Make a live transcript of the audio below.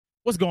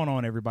What's going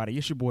on, everybody?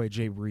 It's your boy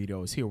Jay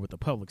Burritos here with a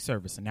public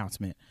service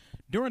announcement.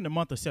 During the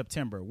month of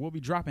September, we'll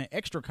be dropping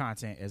extra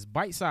content as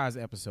bite-sized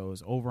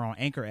episodes over on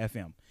Anchor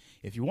FM.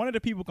 If you're one of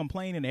the people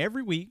complaining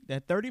every week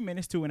that 30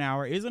 minutes to an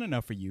hour isn't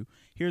enough for you,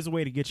 here's a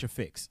way to get your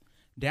fix.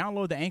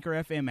 Download the Anchor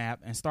FM app,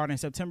 and starting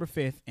September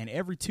 5th and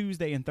every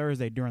Tuesday and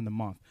Thursday during the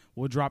month,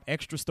 we'll drop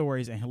extra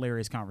stories and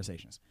hilarious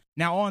conversations.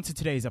 Now on to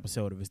today's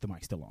episode of Is the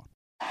Mic Still On?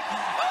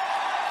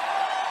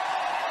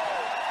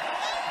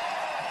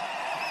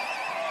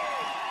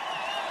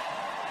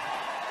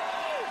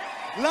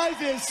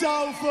 Life is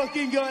so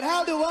fucking good.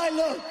 How do I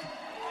look?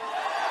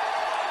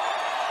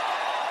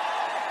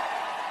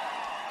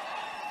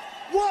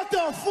 What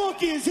the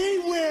fuck is he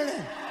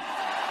wearing?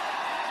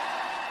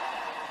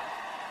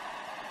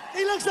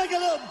 He looks like a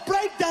little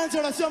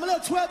breakdancer or something, a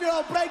little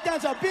 12-year-old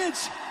breakdancer,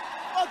 bitch.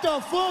 What the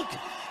fuck?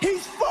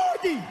 He's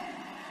 40.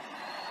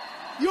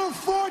 You're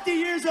 40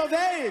 years of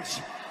age.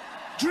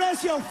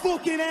 Dress your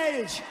fucking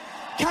age.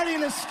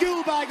 Carrying a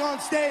school bag on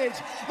stage.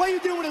 What are you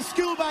doing with a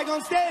school bag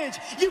on stage?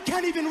 You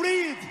can't even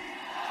read.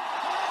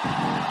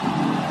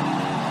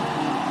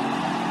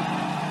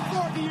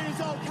 40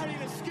 years old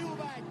carrying a school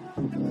bag.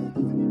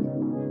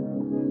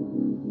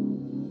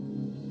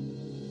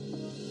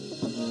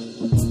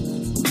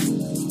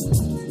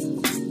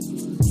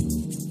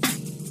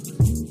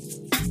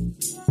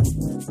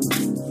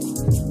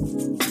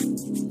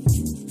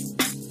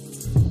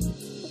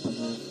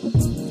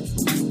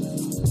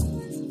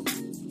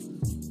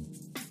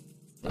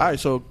 All right,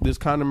 so this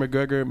Conor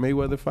McGregor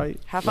Mayweather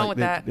fight. Have fun with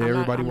that.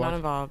 I'm not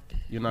involved.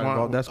 You're not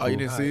involved. That's cool. Oh, you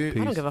didn't see it?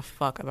 I don't give a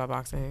fuck about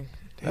boxing.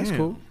 That's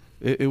cool.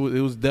 It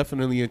was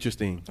definitely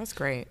interesting. That's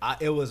great.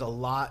 It was a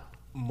lot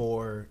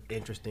more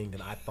interesting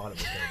than I thought it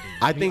was going to be.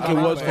 I think it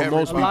was for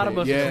most people.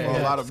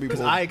 A lot of people.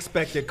 Because I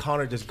expected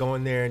Conor just go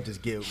in there and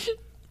just get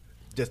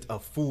just a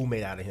fool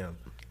made out of him.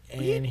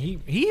 And he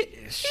did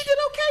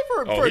okay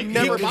for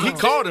never. He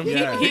called him.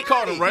 He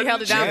called him right. He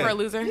held it down for a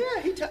loser.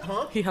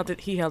 Yeah, He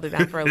held it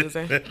down for a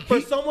loser. For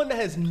someone that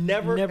has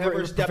never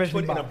ever stepped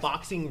foot in a box.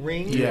 boxing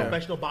ring, a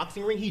professional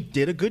boxing ring, he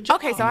did a good job.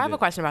 Okay, so I have a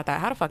question about that.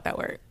 How the fuck that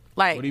work?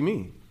 Like, What do you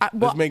mean? well-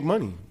 Let's make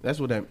money. That's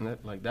what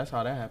that's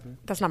how that happened.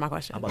 that's not my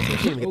question. I'm about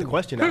to get the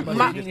question out.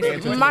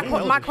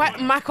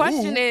 My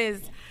question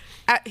is,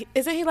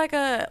 isn't he like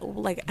a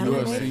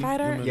MMA UFC.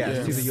 fighter?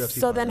 Yeah, he's a UFC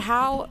So then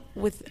fighter.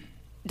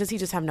 does he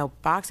just have no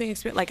boxing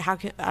experience? Like, how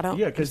can I don't?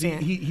 Yeah, because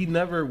he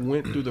never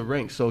went through the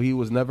ranks, so he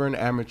was never an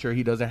amateur.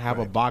 He doesn't have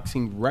a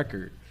boxing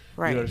record.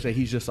 Right. You know what I'm saying?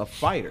 He's just a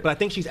fighter. But I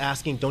think she's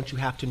asking, don't you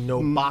have to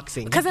know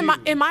boxing? Because in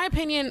my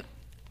opinion,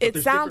 it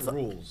there's sounds,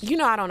 different rules.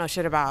 I don't know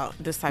shit about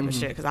this type of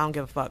shit because I don't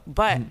give a fuck.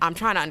 But I'm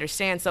trying to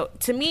understand. So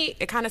to me,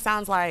 it kind of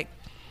sounds like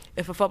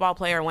if a football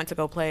player went to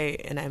go play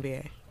in the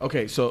NBA.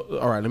 Okay, so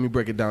all right, let me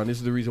break it down. This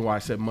is the reason why I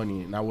said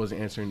money, and I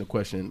wasn't answering the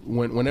question.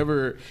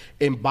 Whenever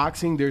in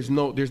boxing, there's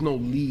no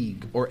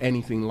league or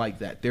anything like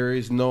that. There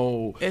is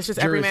no. It's just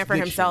every man for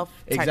jurisdiction. himself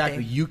type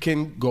Exactly. thing. You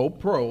can go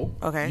pro.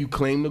 Okay. You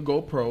claim to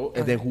go pro,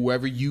 and then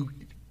whoever you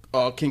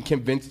can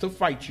convince to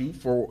fight you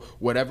for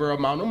whatever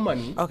amount of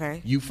money.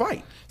 Okay. You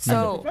fight as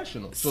So- a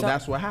professional. So so-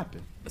 that's what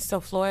happened. So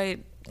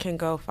Floyd can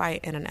go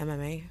fight in an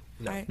MMA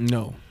fight?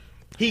 No.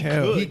 He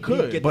He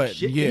could, get but the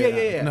shit.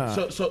 Yeah. Nah.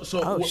 So.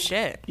 Oh, what-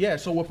 shit. Yeah.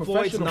 So with Floyd's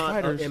professional not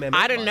fighters. an MMA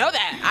I didn't know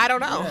that. I don't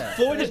know.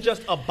 Floyd is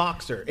just a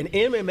boxer. In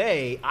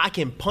MMA, I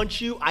can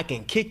punch you, I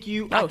can kick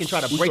you, I Oh, can try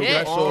to shit. break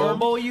your arm.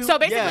 So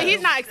basically,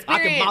 he's not I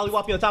experienced. can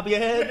mollywop you on top of your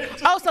head.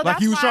 Oh, so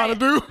that's he was why, trying to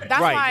do?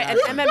 That's Right. why an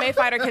MMA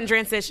fighter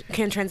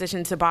can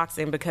transition to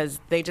boxing because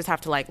they just have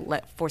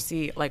to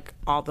foresee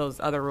all those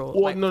other rules.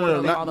 Well,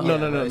 no.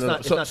 It's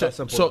not that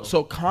simple,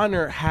 So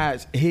Conor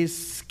has his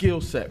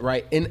skill set,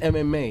 right? In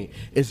MMA,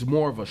 is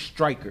more of a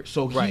striker.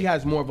 So Right. he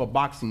has more of a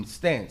boxing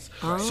stance.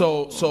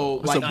 So It's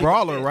a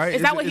brawler, right?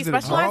 Is that what he it a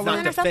specializes brawler?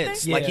 in or something?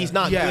 defense. Like he's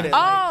not Yeah. good at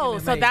Oh,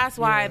 so that's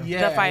why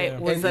the fight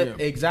was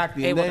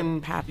exactly. And able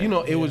then to happen.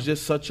 it was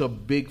just such a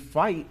big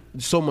fight,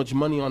 so much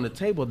money on the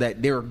table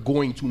that they're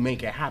going to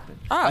make it happen.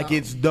 Oh. Like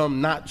it's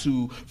dumb not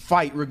to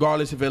fight,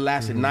 regardless if it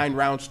lasted 9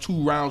 rounds,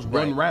 2 rounds,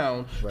 1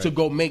 round, to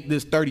go make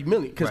this $30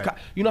 million. Because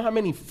you know how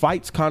many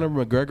fights Conor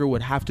McGregor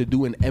would have to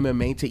do in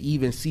MMA to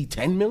even see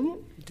 $10 million?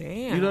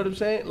 Damn. You know what I'm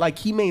saying? Like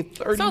he made $30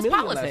 So it's million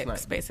last politics,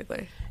 night.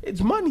 basically.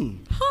 It's money.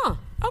 Huh.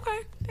 Okay.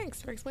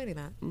 Thanks for explaining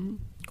that.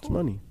 It's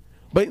money.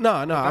 But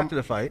no, Back to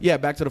the fight. Yeah,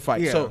 back to the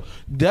fight. Yeah. So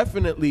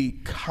definitely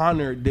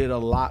Conor did a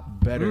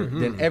lot better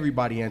than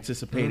everybody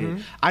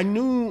anticipated. I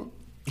knew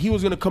he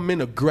was going to come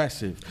in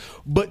aggressive,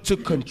 but to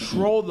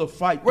control the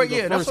fight. Right, through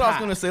the yeah, that's first what I was half.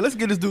 going to say. Let's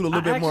give this dude a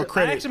little bit more I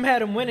credit. actually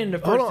had him winning the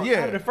Hold first on, six.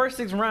 yeah. Out of the first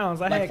 6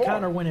 rounds. I Like had 4.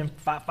 Conor winning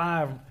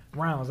five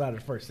rounds out of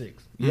the first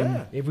 6.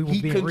 Yeah, If we were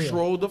he being real.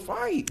 controlled the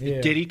fight.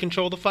 Yeah. Did he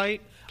control the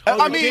fight?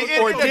 I mean,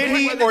 did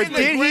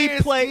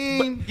he play?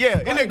 Yeah,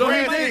 in the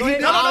grand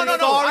scheme. No.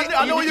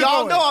 I know where you're Y'all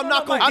going. know I'm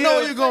not going to I know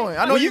where you're going.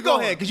 I know Well, where you you're go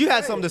going. ahead, because you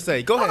had something to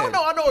say. Go ahead.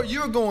 I know where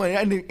you're going.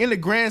 In the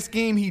grand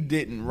scheme, he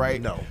didn't, right?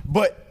 No.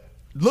 But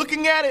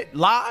looking at it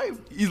live,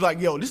 he's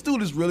like, yo, this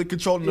dude is really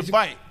controlling the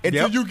fight.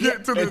 until you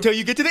get to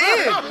the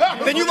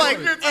end. Then you like,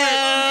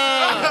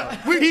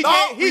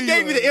 he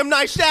gave me the M.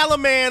 Night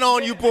Shyamalan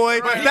on you, boy.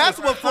 That's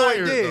what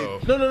Floyd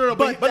did. No.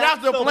 But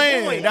that's the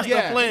plan. point. That's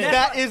the plan.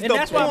 That is the point.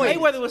 That's why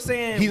Mayweather was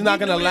saying he's not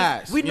going to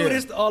last. We knew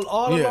this all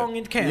along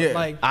in camp. Yeah.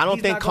 Like, I don't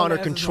he's think not gonna Conor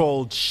last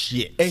controlled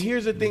shit. And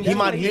here's the thing.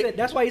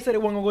 That's why he said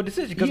it wasn't going to go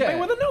decision, because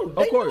Mayweather knew.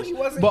 They of course. knew he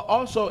wasn't. But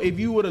also, if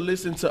you would have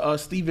listened to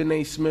Stephen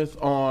A. Smith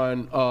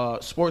on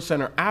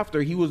SportsCenter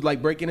after, he was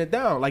like breaking it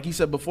down. Like he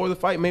said, before the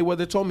fight,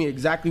 Mayweather told me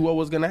exactly what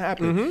was going to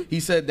happen. He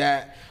said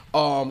that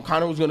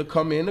Conor was going to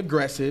come in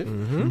aggressive,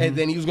 and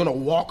then he was going to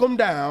walk him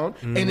down,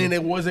 and then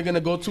it wasn't going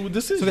to go to a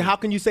decision. So then how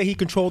can you say he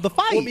controlled the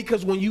fight? Well,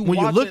 because when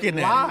you're looking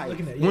at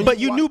live, but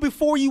you knew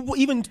before you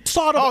even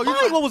saw the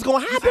fight what was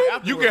going to happen.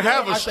 You can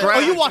have a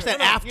strategy. Oh, you watched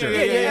that after.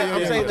 Yeah.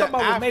 I'm saying talking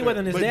about what after, Mayweather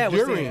and his but dad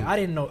was during. saying. I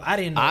didn't know.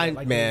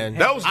 Like, man,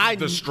 That was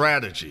the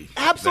strategy.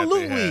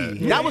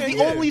 Absolutely. That was the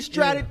only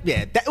strategy.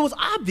 Yeah, that it was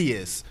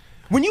obvious.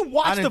 When you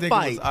watch the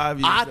fight,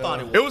 I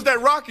thought it was. It was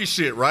that Rocky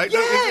shit, right?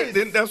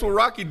 Yes. That's what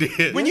Rocky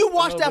did. When you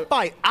watch that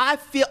fight, I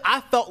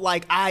felt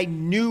like I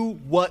knew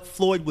what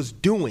Floyd was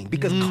doing,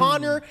 because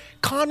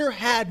Conor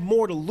had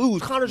more to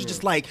lose. Conor's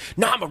just like,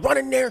 I'm gonna run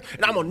in there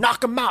and I'm gonna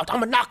knock him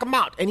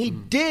out. And he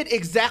did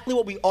exactly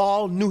what we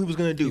all knew he was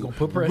gonna do.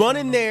 Run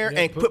in there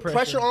and put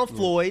pressure on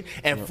Floyd,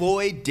 and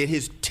Floyd did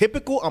his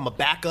typical, I'm gonna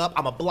back up,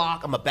 I'm gonna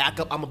block, I'm gonna back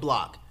up, I'm gonna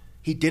block.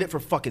 He did it for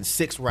fucking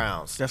 6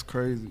 rounds. That's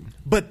crazy.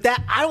 But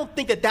I don't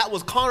think that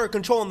was Conor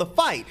controlling the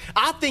fight.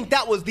 I think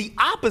that was the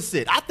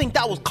opposite. I think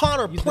that was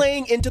Conor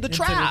playing into the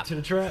trap.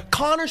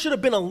 Conor should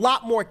have been a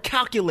lot more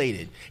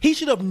calculated. He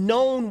should have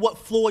known what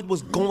Floyd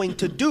was going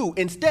to do.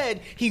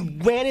 Instead, he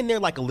ran in there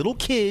like a little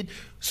kid,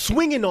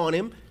 swinging on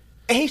him,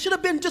 and he should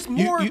have been just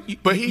more.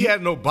 But he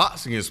had no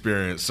boxing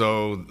experience,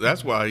 so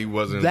that's why he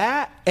wasn't.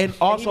 That and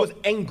also he was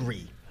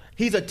angry.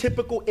 He's a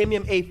typical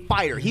MMA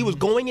fighter. He was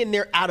going in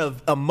there out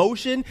of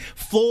emotion.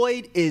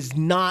 Floyd is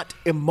not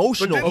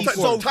emotional. But He's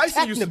so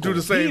Tyson technical. used to do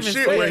the same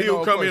shit where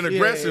he'll come in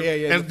aggressive,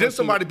 and then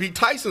somebody beat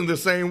Tyson the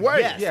same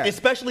way. Yes,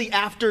 especially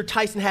after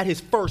Tyson had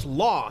his first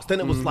loss. Then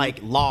it was like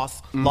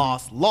loss,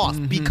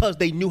 because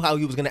they knew how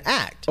he was going to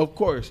act. Of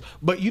course.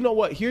 But you know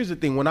what? Here's the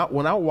thing. When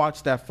I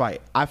watched that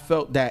fight, I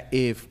felt that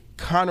if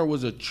Conor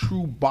was a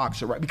true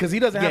boxer, right? Because he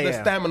doesn't have the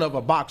stamina of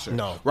a boxer,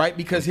 right?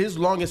 Because his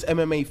longest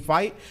MMA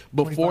fight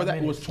before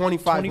that was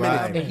 25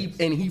 minutes,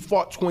 and he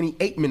fought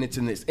 28 minutes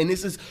in this. And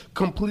this is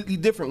completely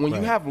different. When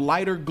you have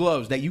lighter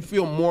gloves that you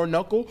feel more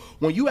knuckle,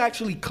 when you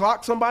actually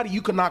clock somebody,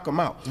 you can knock them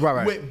out.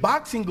 Right. With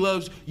boxing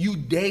gloves, you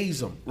daze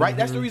them, right?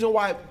 That's the reason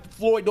why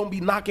Floyd don't be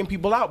knocking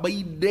people out, but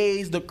he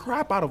dazed the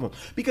crap out of him.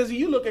 Because if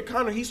you look at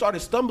Conor, he started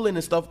stumbling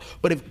and stuff,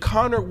 but if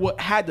Conor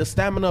had the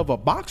stamina of a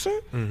boxer,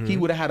 he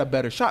would have had a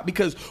better shot,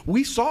 because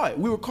we saw it.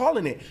 We were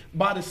calling it.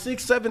 By the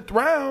 6th, 7th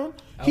round,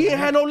 he ain't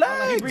had no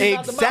legs.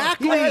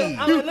 Exactly.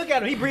 Look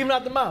at him. He breathing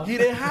out the mouth. He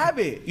didn't have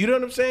it. You know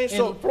what I'm saying?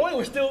 So Floyd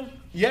was still...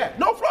 Yeah.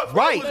 No, Floyd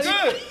Right. was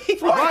good.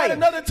 Floyd had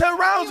another 10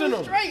 rounds in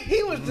him. Straight.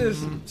 He was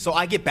just... So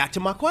I get back to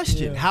my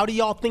question. How do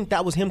y'all think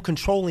that was him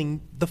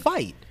controlling the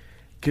fight?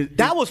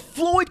 That was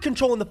Floyd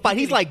controlling the fight.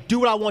 He's like,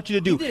 do what I want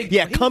you to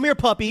do. Come here,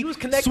 puppy.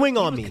 Swing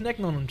on me. He was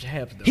connecting on him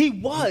half though. He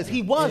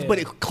was,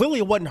 but clearly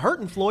it wasn't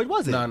hurting Floyd,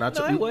 was it? No,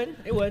 it wasn't.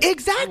 It wasn't.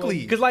 Exactly.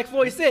 Because like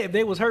Floyd said, if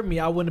they was hurting me,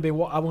 I wouldn't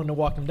have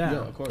walked him down. Yeah,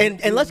 of course.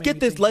 And let's get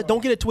this.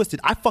 Don't get it twisted.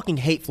 I fucking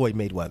hate Floyd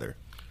Mayweather.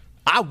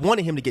 I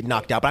wanted him to get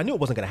knocked out, but I knew it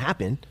wasn't going to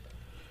happen.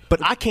 But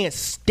I can't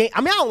stand.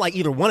 I mean, I don't like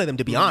either one of them,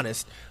 to be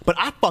honest. But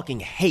I fucking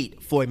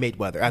hate Floyd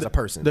Mayweather as a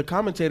person. The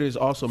commentators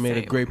also made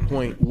a great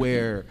point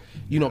where,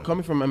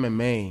 coming from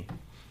MMA,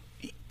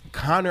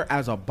 Conor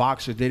as a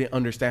boxer didn't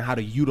understand how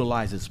to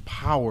utilize his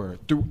power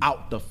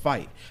throughout the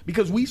fight,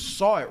 because we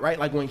saw it, right?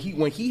 Like when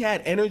he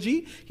had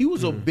energy, he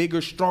was a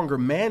bigger, stronger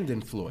man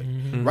than Floyd,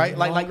 right?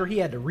 Like he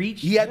had to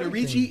reach. He had to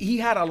reach. He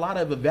had a lot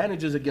of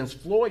advantages against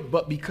Floyd,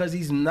 but because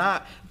he's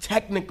not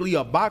technically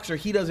a boxer,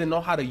 he doesn't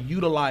know how to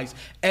utilize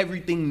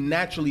everything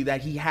naturally that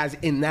he has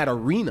in that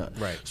arena.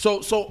 Right.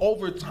 So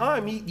over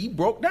time, he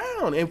broke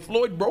down, and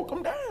Floyd broke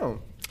him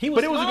down.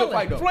 But it was a good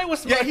fight, though. Floyd was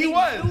smiling. Yeah, he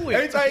was.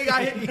 Every time he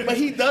got hit, but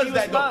he does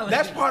that, though.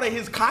 That's part of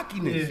his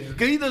cockiness,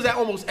 because he does that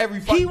almost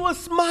every fight. He was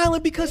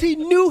smiling because he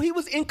knew he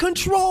was in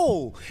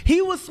control. He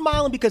was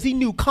smiling because he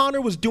knew Conor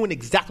was doing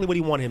exactly what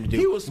he wanted him to do.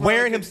 He was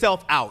wearing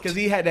himself out. Because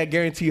he had that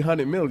guaranteed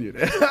 $100 million.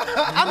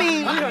 I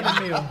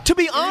mean, to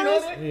be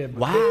honest,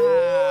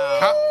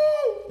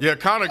 wow. Yeah,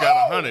 Conor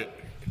got 100.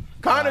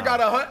 Conor got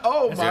 100.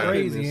 Oh, That's my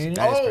crazy, goodness. ain't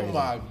it? Oh,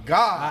 my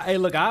God. Hey,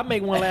 look, I'll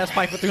make one last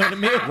fight for $300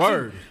 million.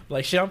 Word.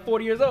 Like, shit, I'm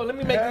 40 years old. Let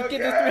me get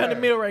this $300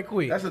 million right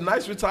quick. That's a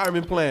nice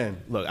retirement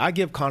plan. Look, I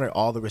give Conor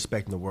all the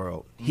respect in the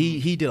world.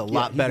 He did a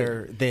lot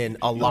better than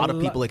a lot of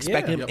people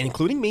expected him,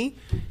 including me.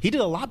 He did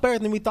a lot better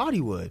than we thought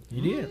he would.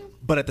 He did.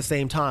 But at the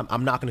same time,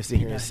 I'm not going to sit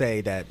here and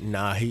say that,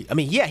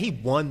 he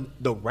won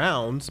the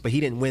rounds, but he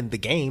didn't win the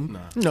game.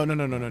 No. You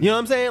know what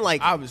I'm saying?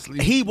 Like,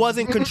 obviously, he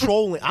wasn't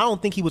controlling. I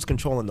don't think he was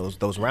controlling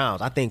those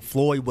rounds. I think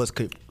Floyd was.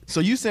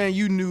 So you saying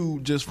you knew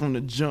just from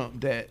the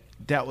jump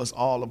that was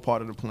all a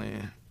part of the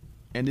plan?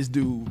 and this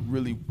dude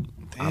really.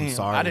 Damn, I'm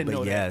sorry, I didn't but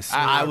know yes,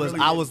 that.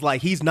 I was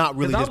like, he's not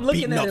really just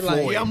beating up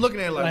Floyd. Yeah, I'm looking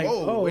at it like,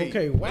 whoa, oh, wait,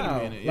 okay, wow.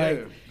 wait a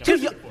minute.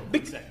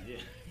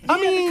 I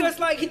mean, because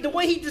like the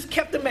way he just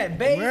kept him at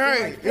bay,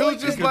 Right. like, It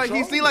was just like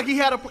he seemed like he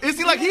had a. It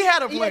seemed like he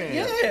had a plan.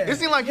 Yeah. It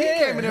seemed like he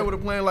came in there with a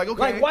plan. Like,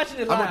 okay, Like watching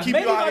it I'm live. gonna keep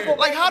Maybe you out I'll here. go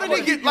Like, back how and did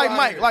he watch get? it. Like,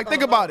 Mike. Like,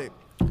 think about it.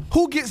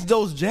 Who gets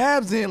those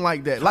jabs in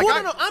like that? Like,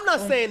 Well, no, I'm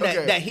not saying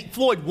that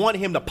Floyd wanted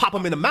him to pop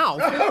him in the mouth.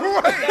 That's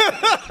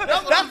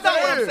not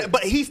what I'm saying.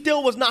 But he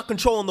still was not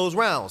controlling those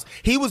rounds.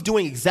 He was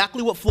doing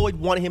exactly what Floyd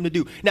wanted him to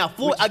do. Now,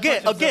 Floyd,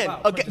 again,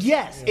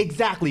 yes,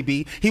 exactly,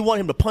 B. He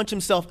wanted him to punch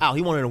himself out.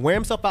 He wanted him to wear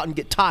himself out and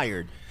get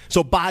tired.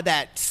 So by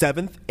that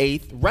 7th,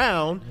 8th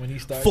round,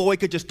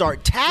 Floyd could just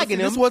start tagging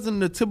him. This wasn't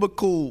the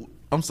typical.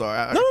 I'm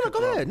sorry. No,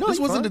 go ahead. No,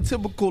 this wasn't the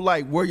typical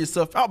like wear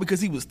yourself out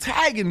because he was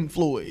tagging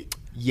Floyd.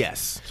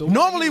 Yes. So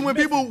normally when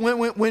people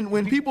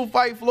when people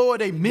fight Floyd,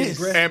 they miss.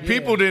 And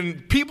people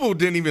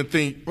didn't even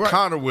think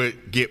Conor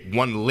would get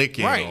one lick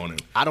in on him.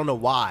 I don't know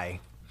why.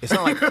 It's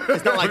not like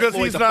because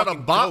Floyd's he's not a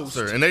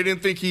boxer, and they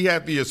didn't think he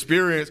had the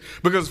experience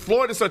because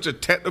Floyd is such a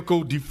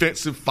technical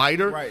defensive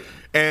fighter. Right.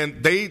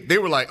 And they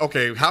were like,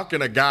 okay, how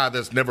can a guy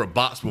that's never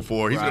boxed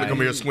before, he's going to come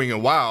here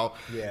swinging wild,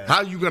 how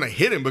are you going to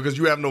hit him because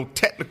you have no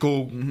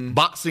technical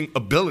boxing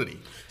ability?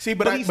 See,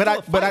 but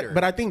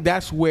I think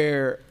that's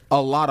where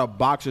a lot of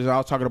boxers, I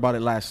was talking about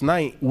it last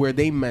night, where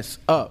they mess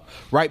up,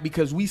 right?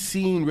 Because we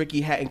seen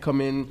Ricky Hatton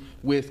come in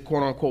with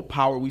quote-unquote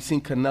power. We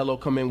seen Canelo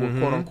come in with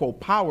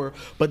quote-unquote power,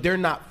 but they're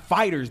not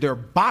fighters. They're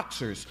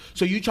boxers.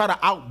 So you try to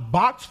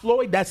outbox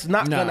Floyd, that's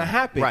not going to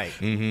happen. Right.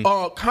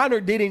 Conor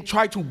didn't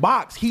try to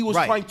box. He was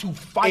trying to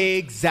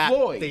fight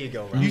Floyd. There you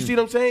go. Right. You see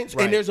what I'm saying?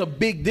 Right. And there's a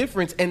big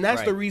difference, and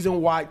that's the reason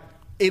why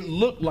it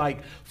looked like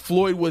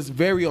Floyd was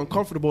very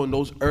uncomfortable in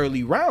those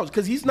early rounds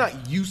because he's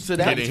not used to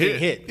that. Getting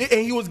hit.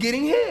 And he was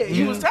getting hit.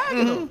 He was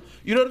tagging him.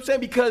 You know what I'm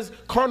saying? Because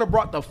Conor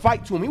brought the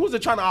fight to him. He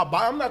wasn't trying to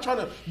outbuy. I'm not trying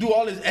to do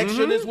all this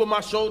extraness with my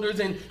shoulders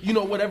and,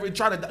 whatever.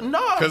 Try to.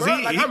 No,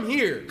 I'm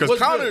here. Because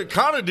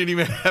Conor didn't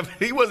even have,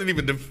 he wasn't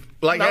even,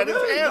 had his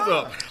hands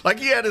up. Like,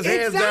 he had his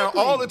hands down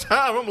all the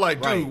time. I'm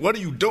like, dude, what are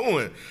you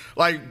doing?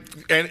 Like,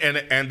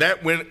 and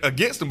that went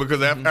against him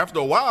because after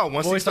a while,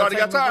 once he started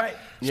got tired.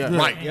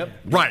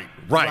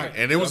 Right.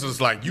 And it was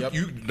just like,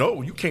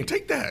 you can't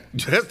take that.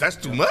 That's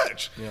too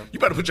much. You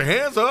better put your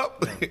hands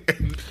up.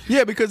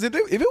 Yeah, because if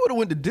it would have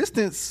went the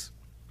distance,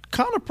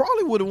 Conor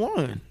probably would have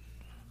won.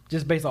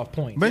 Just based off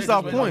points. Based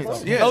off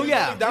points. Yeah. Oh,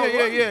 yeah.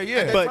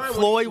 Yeah. But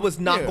Floyd was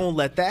not going to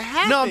let that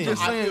happen. No, I'm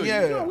just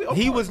saying,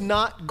 he was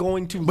not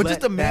going to But let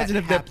just imagine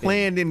if that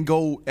plan didn't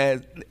go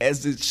as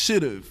it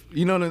should have.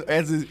 You know,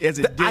 as it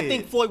did. I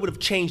think Floyd would have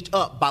changed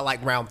up by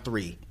like round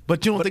 3.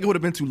 But you don't think it would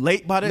have been too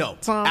late by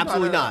that time? No,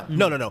 absolutely not.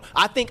 No.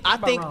 I think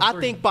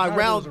by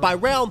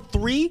round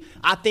 3,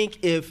 I think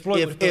if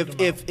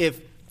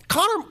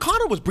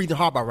Conor was breathing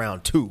hard by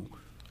round 2.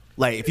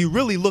 Like, if you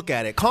really look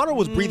at it, Conor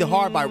was breathing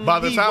hard by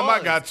the time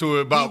I got to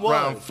it, about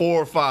round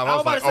 4 or 5, I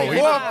was like, 4 or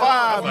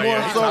 5 more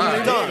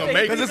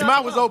because his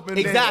mouth was open.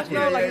 Exactly.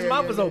 His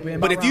mouth was open.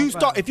 But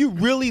if you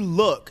really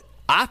look,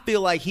 I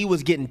feel like he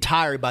was getting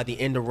tired by the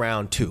end of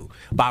round 2.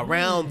 By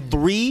round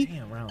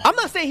 3, I'm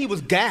not saying he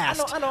was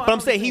gassed, but I'm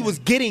saying he was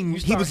getting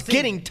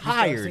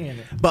tired.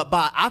 But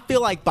I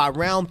feel like by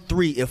round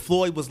 3, if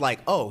Floyd was like,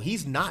 oh,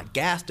 he's not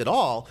gassed at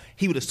all,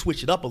 he would have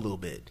switched it up a little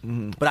bit.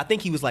 But I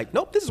think he was like,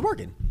 nope, this is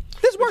working.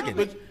 This is working.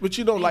 But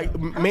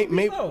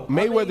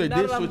Mayweather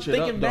did switch it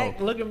up, though.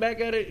 Looking back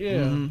at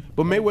it,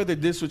 But Mayweather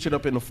did switch it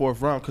up in the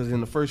 4th round because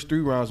in the first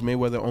 3 rounds,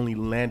 Mayweather only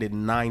landed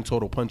 9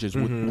 total punches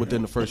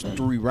within the first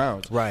 3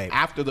 rounds. Right.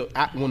 After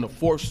when the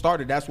 4th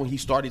started, that's when he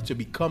started to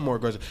become more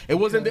aggressive. It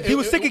wasn't. He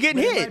was sick of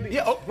getting hit.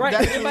 Right.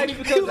 It might be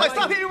because he was like,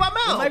 stop hitting my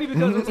mouth. It might be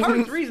because of his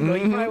heart reason. Though.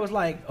 He probably was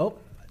like, oh.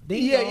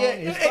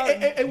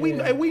 And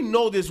we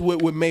know this with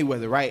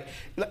Mayweather, right?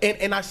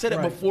 And I said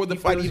it before the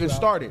fight even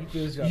started.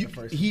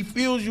 He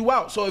feels you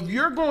out. So if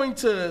you're going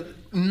to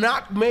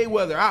knock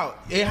Mayweather out,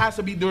 it has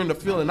to be during the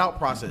feeling out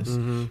process.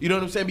 You know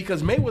what I'm saying?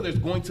 Because Mayweather is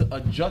going to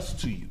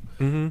adjust to you.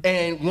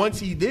 And once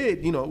he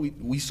did,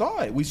 we saw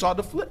it. We saw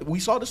the flip.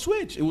 We saw the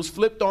switch. It was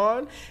flipped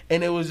on,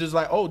 and it was just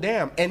like, oh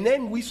damn. And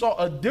then we saw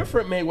a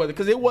different Mayweather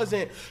because it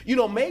wasn't.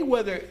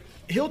 Mayweather,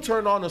 he'll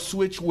turn on a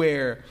switch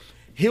where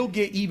he'll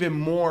get even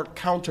more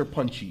counter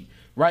punchy,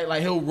 right?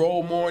 Like he'll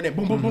roll more and then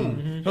boom, boom,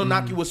 boom. He'll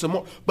knock you with some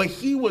more. But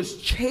he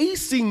was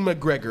chasing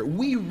McGregor.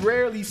 We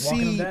rarely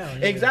see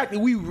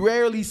We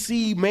rarely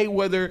see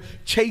Mayweather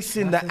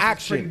chasing the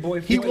action.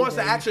 He wants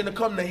the action to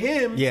come to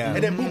him,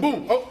 and then boom,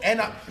 boom. Oh,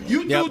 and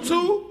you do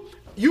too.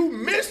 You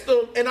missed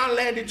them, and I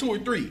landed 2 or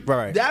 3.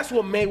 Right. That's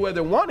what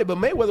Mayweather wanted, but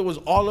Mayweather was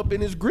all up in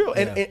his grill,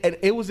 and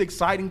it was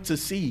exciting to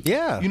see.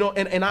 Yeah.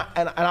 And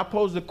I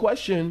posed the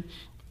question.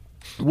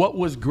 What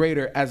was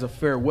greater as a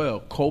farewell?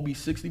 Kobe's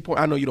 60-point.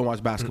 I know you don't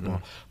watch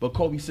basketball, but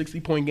Kobe's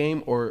 60-point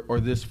game or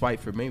this fight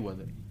for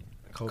Mayweather?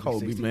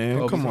 Kobe,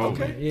 man. Come on.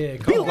 Okay.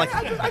 Yeah, Be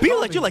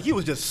like you like he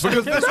was just.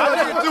 Because that's what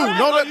I did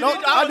too. No,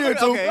 I did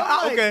too.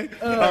 Okay.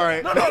 All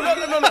right. No.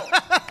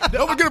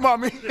 Don't forget about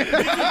me.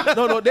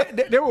 No.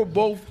 They were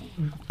both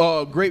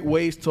great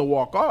ways to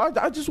walk off.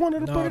 I just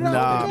wanted to put it out.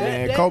 Nah,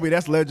 man, Kobe,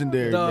 that's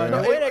legendary, The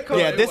bro. way that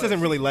Kobe This isn't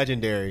really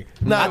legendary.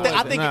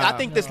 I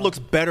think this looks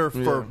better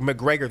for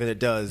McGregor than it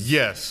does.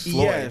 Yes.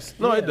 Yes.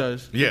 No, it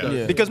does. Yeah. It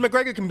does. Because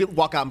McGregor can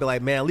walk out and be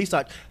like, man, at least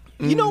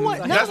you know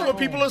what? That's what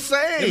people are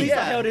saying.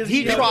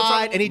 He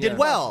tried and he did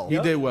well. He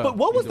did well. But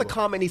what was the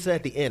comment he said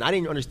at the end? I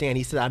didn't understand.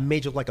 He said, I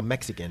made you look like a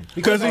Mexican.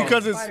 Because it's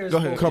Fighters go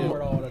ahead. go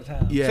forward all the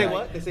time. Yeah. Say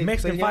what? They say,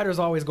 Mexican say fighters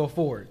always go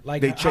forward.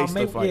 Like They how chase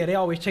the fight. Yeah, they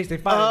always chase their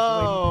fighters.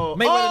 Oh.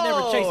 Mayweather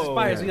never chases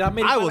fighters. Yeah. I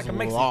made it I sound was like a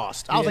Mexican.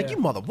 lost. I was Yeah. like, you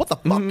mother, what the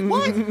fuck?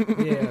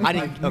 What? Yeah, I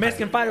didn't. like,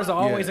 Mexican fighters are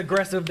always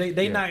aggressive. They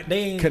ain't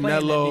Canelo,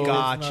 playing that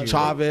Got you.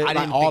 Chavez, I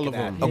didn't all think of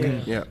of them. that.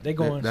 Okay. Yeah. They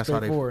going that's straight how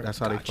they, forward. That's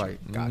how they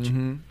fight.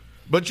 Gotcha.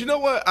 But you know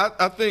what?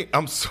 I think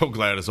I'm so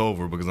glad it's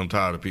over because I'm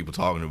tired of people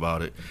talking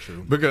about it.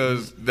 True.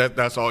 Because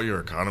that's all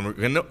your economy.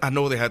 And I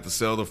know they had to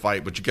sell the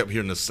fight, but you kept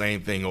hearing the same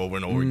thing over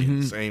and over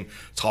again, the same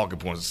talking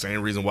points, the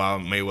same reason why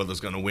Mayweather's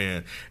going to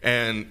win.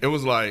 And it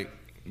was like,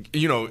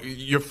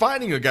 you're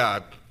fighting a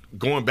guy.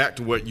 Going back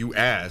to what you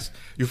asked,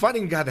 you're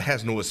fighting a guy that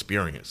has no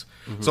experience.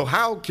 So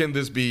how can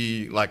this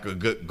be like a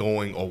good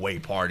going away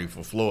party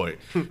for Floyd?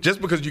 Just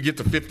because you get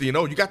to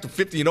 50-0, you got to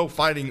 50-0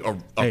 fighting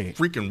a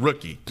freaking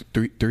rookie.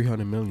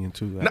 $300 million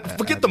too.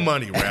 Forget the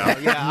money, Ralph.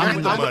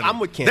 I'm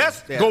with Ken.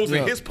 That goes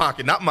in his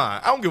pocket, not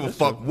mine. I don't give a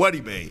fuck what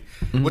he made.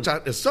 Which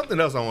is something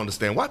else I don't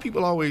understand. Why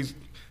people always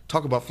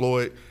talk about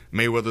Floyd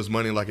Mayweather's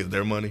money like it's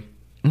their money?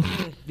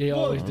 They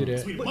always do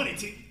that. Money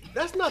team.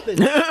 That's nothing.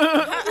 You do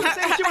the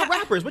same shit with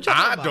rappers. What you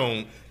talking about?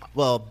 don't.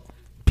 Well,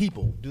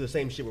 people do the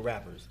same shit with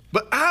rappers.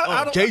 But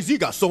I don't. Jay-Z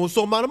got so and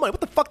so amount of money. What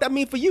the fuck that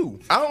mean for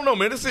you? I don't know,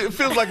 man. It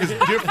feels like it's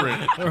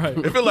different.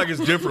 It feels like it's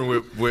different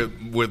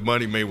with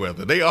Money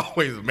Mayweather. They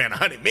always, man,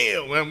 100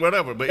 mil, man,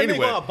 whatever. But They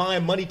anyway, go out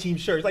buying money team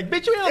shirts. Like,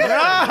 bitch, you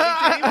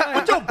ain't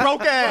Put your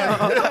broke ass.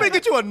 I'm gonna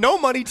get you a no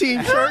money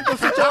team shirt. Go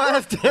sit your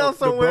ass down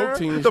somewhere. broke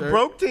team The shirt.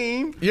 broke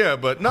team. yeah,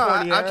 but nah,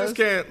 Funny I just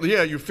ass. can't.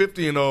 Yeah, you're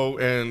 50-0,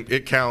 and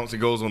it counts. It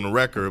goes on the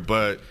record,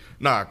 but.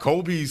 Nah,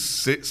 Kobe's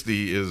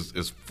 60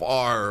 is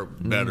far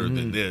better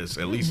than this.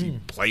 At least he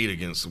played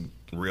against some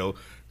real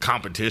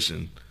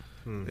competition.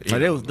 Like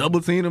they was double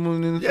teaming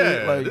him and shit.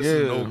 Yeah, Like, this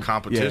is no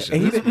competition.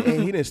 And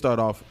he didn't start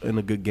off in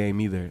a good game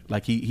either.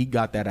 Like he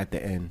got that at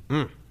the end.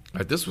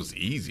 Like, this was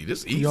easy.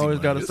 This easy. You always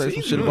money. got to This say some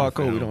easy shit about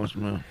money, Kobe, fam. don't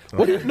you, man?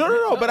 Well,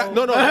 no. But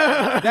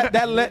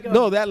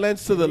that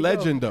lends to the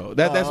legend though.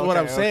 That's what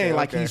I'm saying.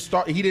 Like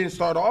he didn't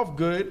start off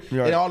good,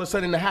 and all of a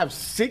sudden to have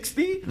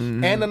 60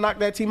 and to knock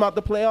that team out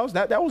the playoffs,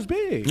 that was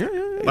big. Yeah.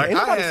 Like, Ain't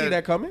I nobody had see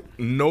that coming.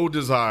 no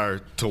desire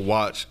to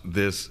watch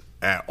this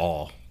at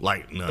all.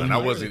 Like, none. I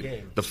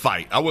wasn't the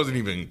fight. I wasn't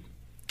even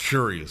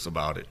curious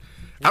about it.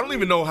 I don't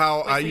even know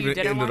how I so you even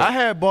didn't ended watch up. I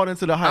had bought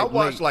into the hype. I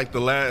watched late. like the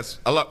last,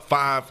 I like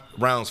 5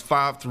 rounds,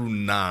 5 through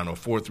 9 or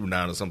 4 through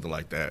 9 or something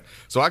like that.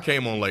 So I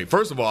came on late.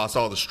 First of all, I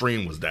saw the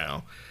stream was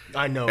down.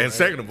 I know. And man.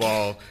 second of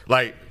all,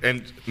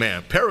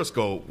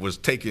 Periscope was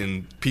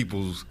taking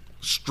people's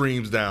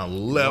streams down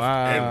left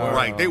and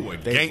right. They were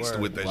gangster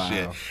with that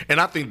shit. And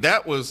I think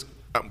that was,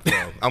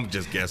 I'm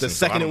just guessing. The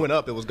second so it went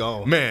up, it was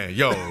gone. Man,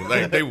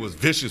 like they was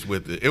vicious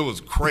with it. It was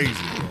crazy.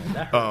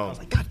 I was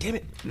like, God damn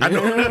it. I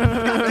know.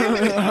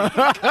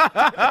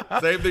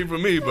 Same thing for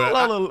me, but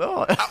I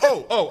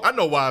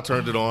know why I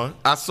turned it on.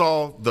 I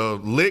saw the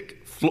lick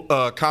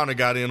Conor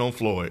got in on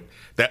Floyd.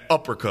 That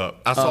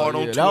uppercut. I saw it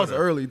on Twitter. That was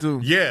early,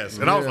 too. Yes.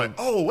 And I was like,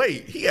 oh,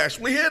 wait, he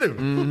actually hit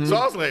him. So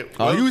I was like,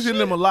 Oh, he was hitting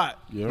shit. him a lot.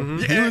 He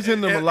was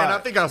hitting him a lot. And I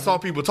think I saw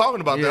people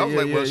talking about that. I was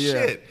like, well,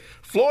 shit.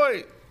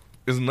 Floyd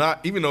is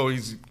not, even though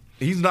he's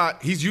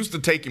used to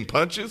taking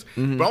punches,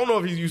 but I don't know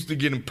if he's used to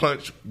getting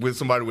punched with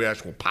somebody with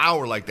actual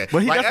power like that.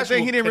 But like that's the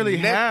thing. He didn't really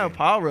have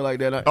power like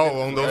that.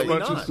 on those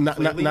punches? Not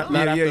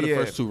after the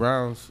first 2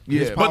 rounds.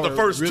 Yeah. But the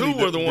first really 2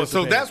 were the ones.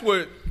 So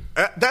dissipated.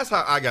 that's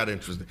how I got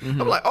interested.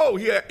 I'm like, oh,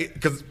 yeah,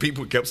 because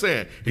people kept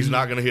saying he's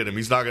not going to hit him.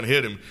 He's not going to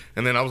hit him.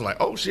 And then I was like,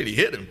 oh, shit, he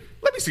hit him.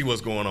 Let me see what's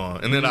going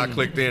on. And then I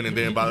clicked in, and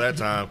then by that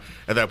time,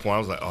 at that point, I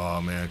was like,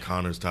 oh, man,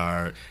 Conor's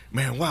tired.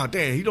 Man, wow,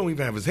 damn, he don't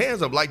even have his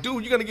hands up. Like,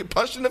 dude, you're going to get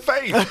punched in the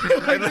face.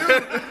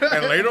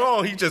 and later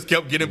on, he just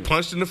kept getting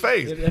punched in the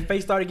face. That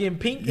face started getting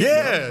pink.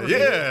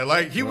 Yeah.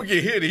 Like, he would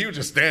get hit, and he would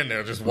just stand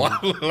there, just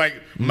waddling, like,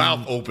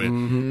 mouth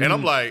open. And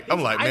I'm like,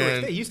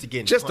 man, They used to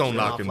get just punched don't in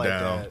knock the him mouth like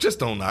down. that. Just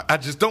don't knock. I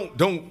just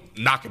don't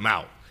knock him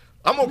out.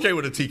 I'm okay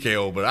with a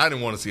TKO, but I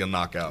didn't want to see a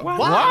knockout.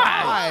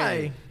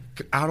 Why?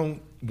 I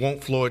don't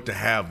want Floyd to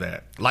have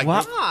that. Like,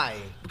 Why?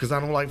 because I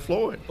don't like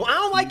Floyd. Well, I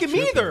don't like him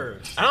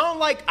either. I don't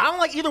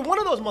like either one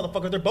of those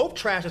motherfuckers. They're both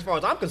trash as far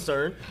as I'm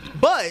concerned.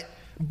 But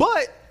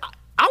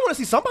I want to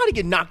see somebody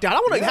get knocked out. I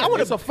want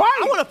to. it's a fight.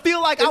 I want to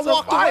feel like It's I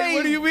walked a fight. away.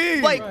 What do you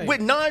mean? Like Right.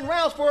 with 9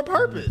 rounds for a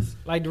purpose.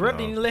 Like the ref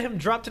didn't let him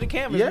drop to the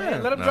canvas. Yeah.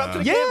 Man. Let him drop to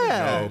the canvas.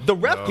 Yeah, No, the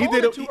ref no. called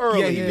it too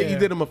early. Yeah, he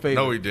did him a favor.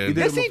 No, he didn't.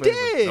 Yes, him a he favor.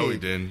 did. No, he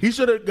didn't.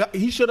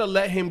 He should have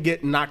let him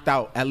get knocked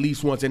out at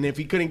least once, and if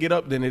he couldn't get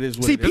up, then it is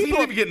what See, it is. He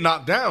didn't even get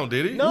knocked down,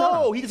 did he?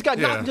 No, he just got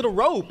Yeah. knocked into the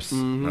ropes.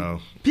 No.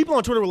 People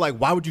on Twitter were like,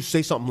 "Why would you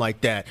say something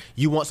like that?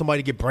 You want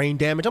somebody to get brain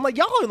damage?" I'm like,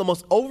 "Y'all are the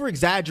most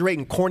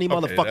over-exaggerating, corny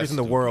motherfuckers that's in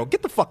the stupid. world.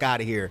 Get the fuck out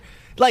of here!"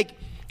 Like,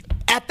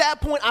 At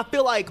that point, I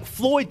feel like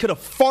Floyd could have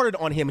farted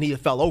on him and he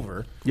fell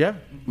over. Yeah.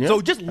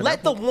 So just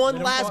let the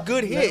one last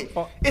good hit.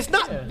 It's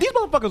not. These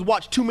motherfuckers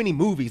watch too many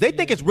movies. They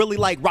think it's really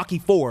like Rocky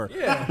IV,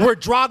 where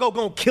Drago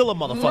gonna kill a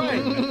motherfucker.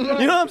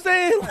 You know what I'm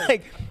saying?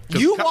 Like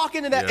you walk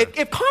into that.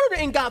 If Conor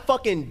ain't got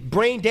fucking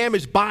brain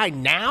damage by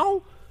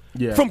now,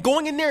 from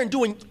going in there and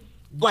doing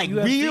like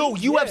real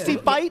UFC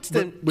fights,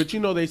 but you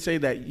know they say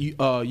that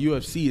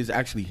UFC is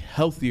actually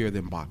healthier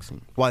than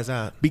boxing. Why is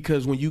that?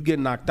 Because when you get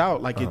knocked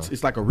out, like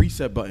it's like a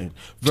reset button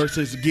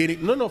versus getting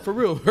for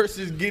real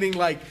versus getting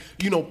like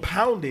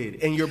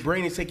pounded and your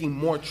brain is taking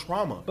more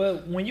trauma.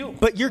 But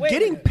you're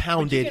getting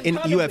pounded in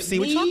UFC.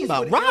 What you talking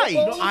about? Right?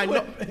 No, I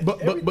know.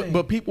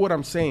 But people, what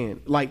I'm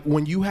saying, like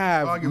when you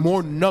have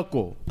more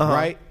knuckle,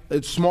 right?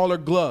 It's smaller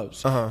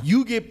gloves.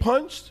 You get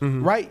punched,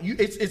 right?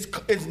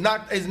 It's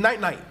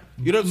night.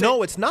 You know what I'm saying?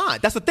 No, it's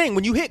not. That's the thing.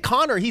 When you hit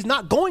Conor, he's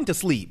not going to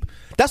sleep.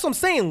 That's what I'm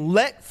saying.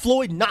 Let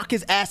Floyd knock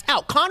his ass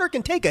out. Conor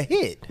can take a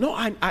hit. No,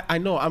 I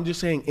know. I'm just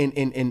saying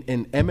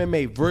in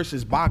MMA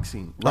versus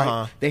boxing,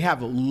 right? They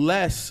have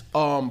less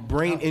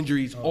brain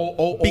injuries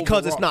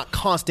because it's not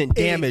constant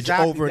damage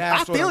over.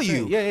 I feel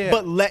you.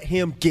 But let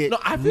him get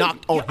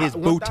knocked on his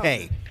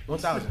booty.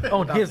 1,000.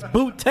 On his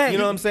booty. You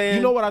know what I'm saying?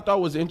 You know what I thought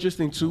was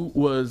interesting too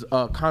was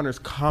Conor's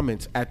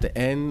comments at the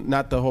end,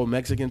 not the whole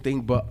Mexican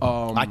thing, but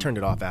I turned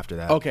it off after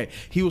that. Okay,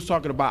 he was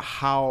talking about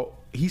how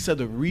he said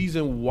the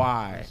reason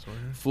why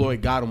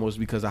Floyd got him was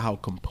because of how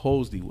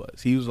composed he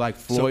was. He was like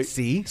Floyd.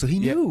 So he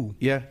knew.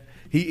 Yeah.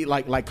 He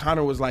like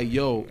Conor was like,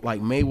 yo,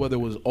 like Mayweather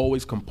was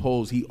always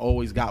composed. He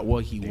always got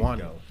what he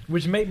wanted.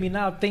 Which made me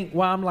now think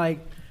why I'm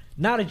like,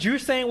 now that you're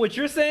saying what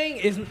you're saying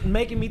is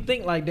making me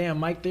think like, damn,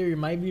 Mike Theory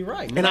might be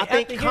right. And like,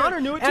 I think Conor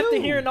knew it too.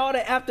 After hearing all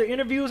the after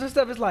interviews and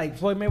stuff, it's like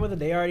Floyd Mayweather,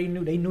 they already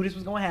knew. They knew this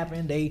was going to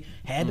happen. They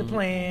had the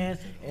plan.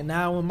 And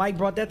now when Mike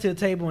brought that to the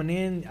table, and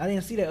then I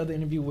didn't see that other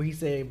interview where he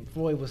said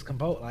Floyd was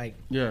composed. Like,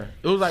 yeah,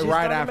 it was like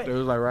right after. It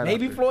was like right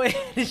maybe after. Floyd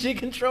had this shit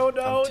controlled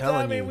the whole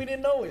time and we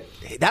didn't know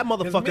it. That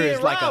motherfucker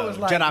is like a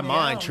Jedi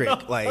mind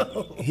trick. Like,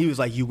 he was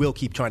like, you will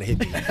keep trying to hit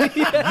me.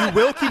 You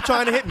will keep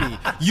trying to hit me.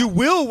 You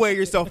will wear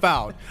yourself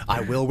out.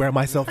 I will wear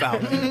myself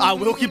out. I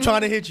will keep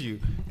trying to hit you.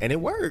 And it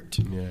worked.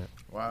 Yeah.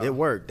 Wow. It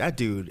worked. That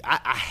dude,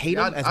 I hate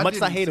him as much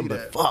as I hate him,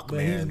 but fuck,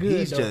 man.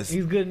 He's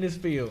good in this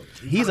field.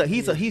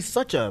 He's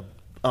such a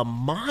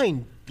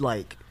mind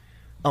like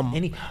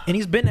and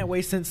he's been that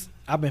way since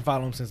I've been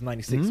following him since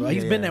 '96. So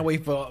he's been that way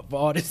for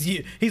all this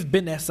year. He's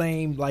been that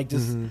same like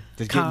just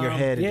get in your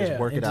head and just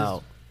work it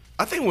out.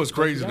 I think what's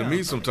crazy to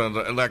me sometimes,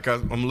 like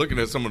I'm looking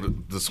at some of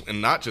the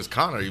and not just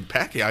Conor,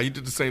 Pacquiao, he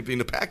did the same thing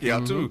to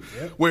Pacquiao too,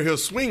 where he'll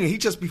swing and he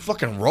just be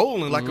fucking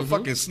rolling like a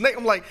fucking snake.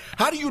 I'm like,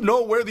 how do you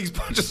know where these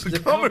punches are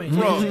coming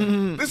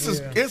from?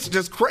 It's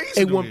just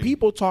crazy. And when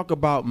people talk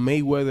about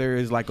Mayweather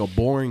is like a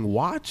boring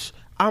watch,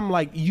 I'm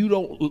like, you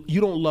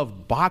don't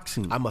love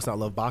boxing. I must not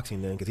love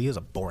boxing then, because he is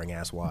a boring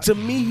ass watch. To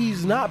me,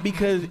 he's not,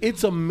 because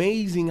it's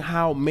amazing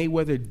how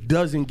Mayweather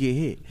doesn't get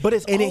hit. But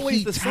it's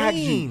always the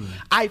same.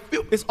 I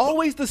feel it's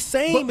always the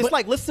same. It's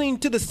like listening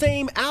to the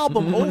same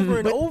album over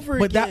and over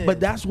again. But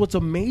that's what's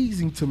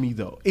amazing to me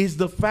though, is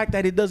the fact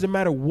that it doesn't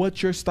matter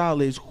what your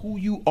style is, who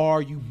you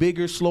are, you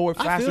bigger, slower,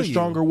 faster,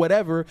 stronger,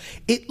 whatever.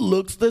 It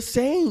looks the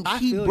same.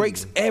 He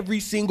breaks every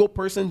single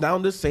person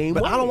down the same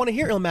way. I don't want to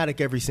hear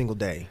Illmatic every single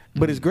day.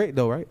 But it's great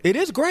though, right? It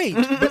is great,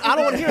 but I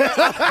don't want to hear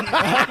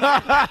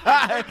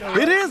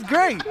it. It is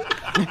great.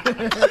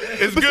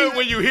 It's good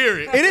when you hear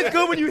it. It is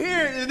good when you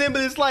hear it, and then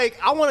but it's like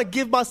I want to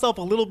give myself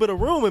a little bit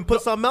of room and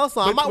put something else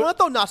on. I might want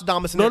to throw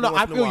Nostradamus in there. No,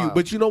 I feel you.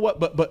 But you know what?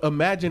 But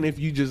imagine if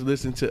you just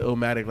listen to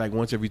Illmatic like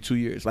once every 2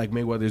 years, like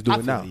Mayweather's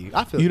doing now.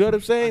 I feel you know what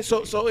I'm saying?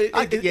 So it's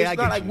not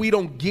like we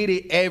don't get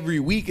it every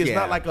week. It's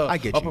not like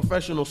a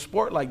professional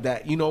sport like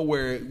that,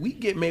 where we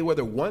get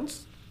Mayweather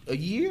once a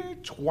year,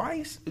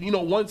 twice,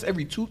 once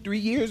every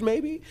 2-3 years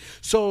maybe.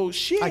 So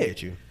shit. I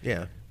get you.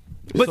 Yeah.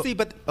 But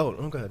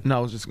go ahead. No, I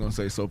was just gonna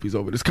say Sophie's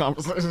over this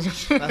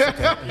conversation. That's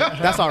okay.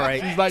 That's all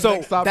right. Like,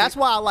 so that's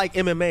why I like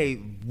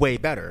MMA way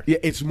better. Yeah,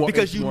 it's more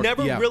because you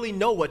never really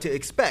know what to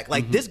expect.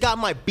 Like this guy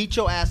might beat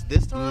your ass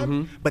this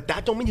time, but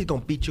that don't mean he's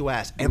gonna beat your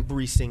ass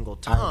every single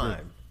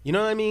time. You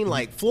know what I mean?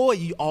 Like Floyd,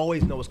 you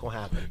always know what's gonna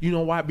happen. You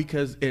know why?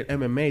 Because in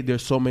MMA,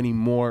 there's so many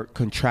more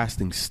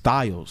contrasting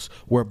styles.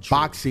 Where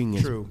boxing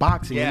is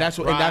boxing, and that's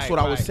what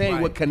I was saying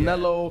with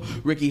Canelo,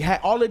 Ricky,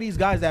 all of these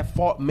guys that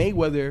fought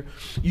Mayweather.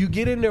 You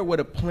get in there with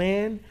a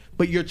plan,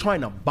 but you're trying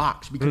to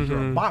box because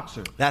you're a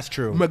boxer. That's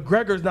true.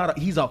 McGregor's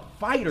he's a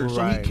fighter,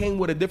 so he came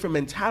with a different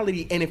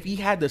mentality. And if he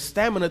had the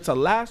stamina to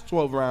last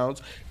 12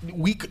 rounds,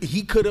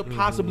 he could have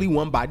possibly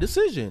won by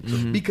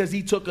decision because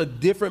he took a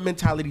different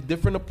mentality,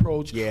 different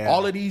approach. Yeah.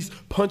 All of these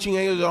punching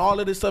angles and all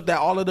of this stuff that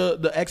all of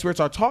the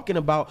experts are talking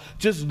about,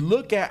 just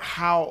look at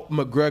how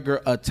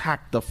McGregor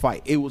attacked the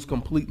fight. It was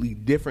completely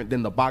different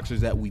than the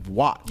boxers that we've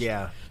watched.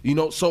 Yeah.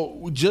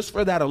 So just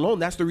for that alone,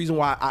 that's the reason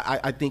why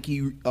I think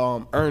he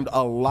earned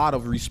a lot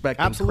of respect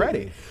and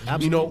credit.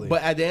 Absolutely.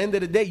 But at the end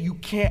of the day, you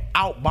can't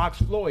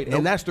outbox Floyd.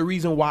 And that's the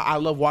reason why I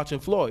love watching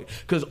Floyd.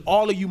 Because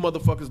all of you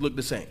motherfuckers look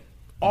the same.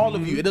 All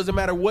of you. It doesn't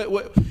matter what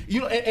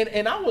you know.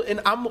 And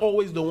I'm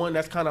always the one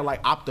that's kind of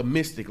like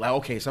optimistic. Like,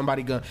 okay,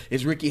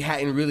 is Ricky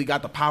Hatton really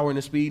got the power and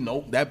the speed?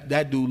 Nope.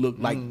 That dude looked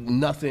like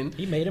nothing.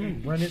 He made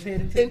him run his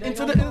head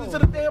into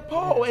the damn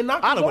pole and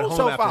knock I'd his have went own home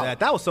self after out. that.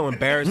 That was so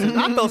embarrassing.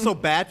 I felt so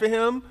bad for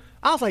him.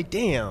 I was like,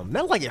 damn.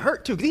 That was like it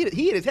hurt too because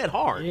he hit his head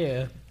hard.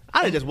 Yeah.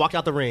 I'd have just walked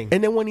out the ring.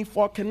 And then when he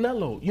fought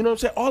Canelo, you know what I'm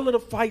saying? All of the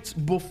fights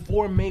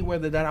before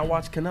Mayweather that I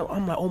watched Canelo,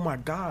 I'm like, oh my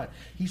God,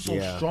 he's so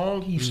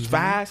strong, he's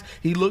fast,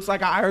 he looks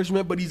like an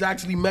Irishman, but he's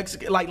actually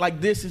Mexican.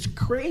 Like this is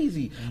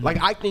crazy. Like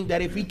I think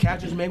that if he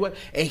catches Mayweather,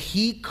 and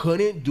he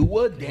couldn't do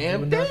a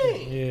damn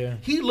thing. Yeah.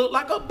 He looked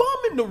like a bum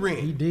in the ring.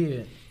 He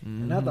did.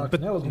 And I thought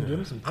Canelo was going to give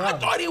him some I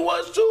problems. thought he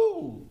was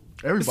too.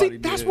 Everybody See,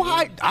 that's did.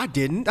 why I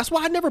didn't. That's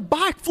why I never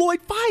buy Floyd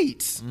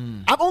fights.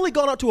 I've only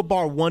gone out to a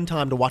bar one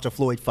time to watch a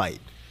Floyd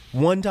fight.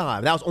 One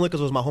time. That was only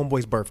because it was my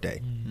homeboy's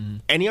birthday.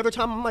 Any other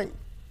time, I'm like,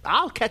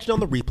 I'll catch it on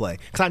the replay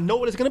because I know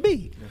what it's going to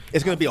be.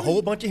 It's going to be a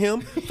whole bunch of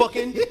him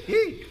fucking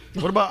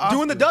What about Oscar?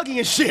 doing the Dougie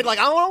and shit. Like,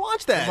 I don't want to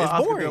watch that. What about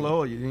It's Oscar De boring. La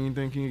Hoya? You didn't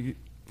think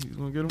he's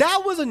gonna get him?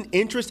 That was an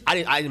interest.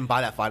 I didn't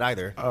buy that fight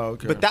either. Oh,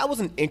 okay. But that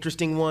was an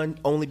interesting one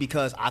only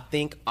because I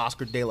think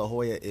Oscar De La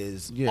Hoya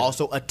is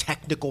also a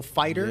technical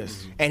fighter,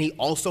 and he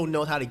also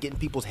knows how to get in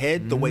people's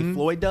head the way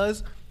Floyd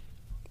does.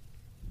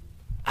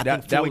 I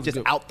think that Floyd was just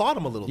good. outthought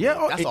him a little Yeah,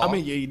 bit. That's all. I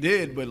mean, yeah, he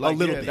did, but like A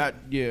little yeah,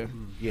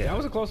 bit. That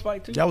was a close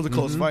fight, too. that was a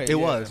close fight. It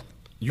yeah. was.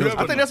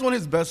 I think that's one of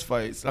his best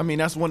fights. I mean,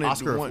 that's one of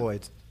Oscar the or one.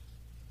 Floyd's.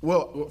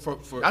 Well,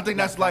 I think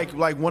that's like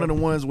one of the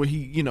ones where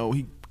he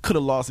could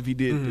have lost if he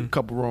did a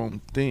couple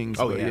wrong things.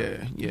 Oh, but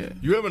yeah. yeah.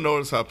 You ever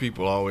notice how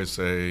people always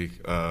say,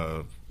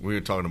 we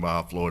were talking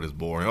about how Floyd is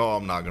boring. Oh,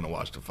 I'm not going to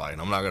watch the fight.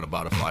 I'm not going to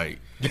buy the fight.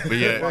 But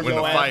yet, when the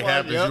fight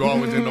happens, you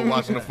always end up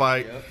watching the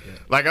fight.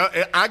 Like,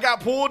 I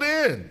got pulled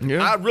in.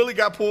 Yeah. I really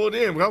got pulled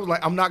in. Because I was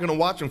like, I'm not going to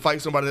watch him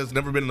fight somebody that's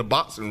never been in the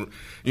boxing,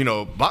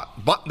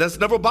 that's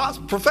never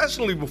boxed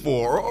professionally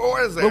before.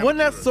 Or as But wasn't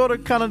that sort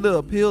of kind of the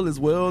appeal as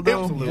well,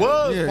 though? it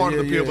was Yeah, part of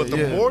the appeal, yeah, but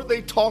the more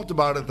they talked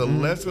about it, the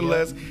less and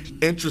less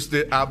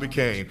interested I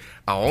became.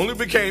 I only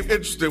became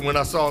interested when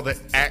I saw the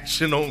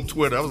action on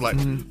Twitter. I was like,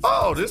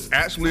 oh, this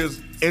actually is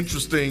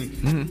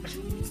interesting.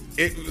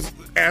 It was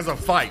as a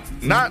fight,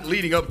 not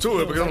leading up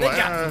to it, because I'm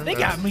like, They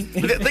got me.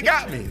 They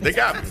got me. They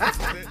got me.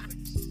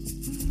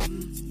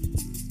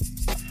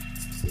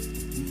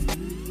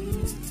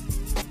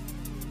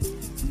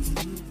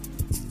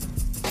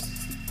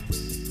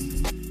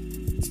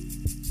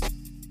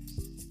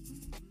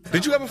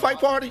 Did you have a fight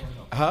party?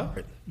 huh?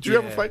 Did you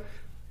have a fight?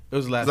 It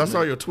was last. 'Cause I saw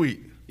minute. your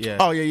tweet. Yeah.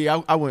 Oh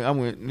yeah. I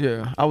went.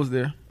 Yeah, I was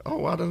there.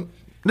 Oh, I don't.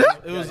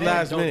 It was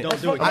last minute.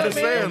 Don't do it. I'm just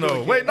saying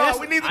though. Wait, no,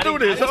 we need to do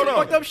this. Hold on.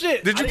 fucked up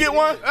shit. Did you get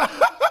one?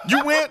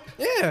 You went?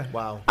 Yeah.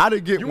 Wow. I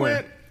didn't get You one.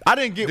 went? I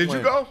didn't get Did one.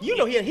 you go? You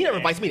know he never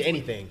invites me to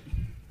anything.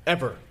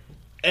 Ever.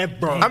 I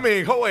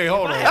mean, wait,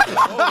 hold on.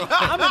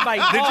 I'm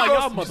inviting Did all you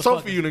y'all go? motherfuckers.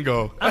 Sophie, you didn't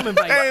go. I'm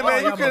inviting Hey all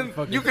man,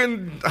 y'all you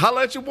can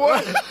holler at your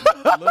boy.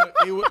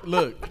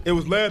 Look, It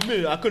was last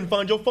minute. I couldn't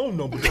find your phone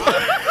number.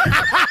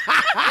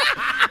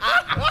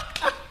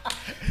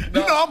 You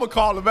know I'm gonna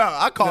call him out.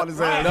 I called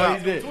his ass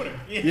out.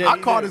 I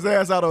called his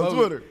ass out on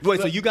Twitter. Wait,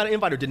 so you got an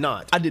invite or did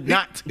not? I did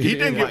not. He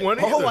didn't get one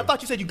either. Oh, I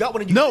thought you said you got one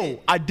and you No, did.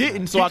 I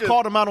didn't. So I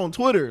called him out on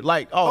Twitter.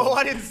 Like, Oh,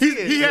 I didn't see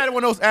it. He had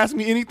one of those ask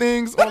me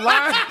anythings online.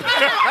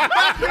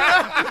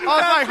 I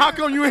was like, how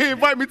come you ain't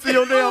invite me to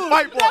your damn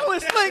fight party? That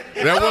was slick.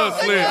 That was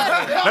slick.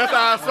 That's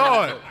how I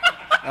saw it.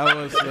 that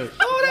was slick.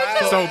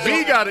 So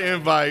B got an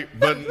invite,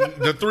 but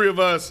the three of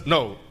us,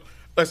 no.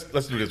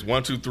 Let's do this.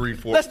 1, 2, 3,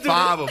 4, Let's do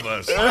 5 this. of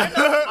us.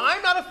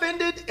 I'm not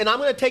offended, and I'm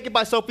going to take it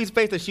by Sophie's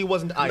face that she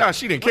wasn't either. Nah,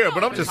 she didn't care,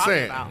 but I'm just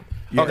saying. Okay,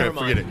 Never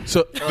forget it. mind.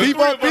 So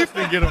Feefo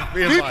didn't get an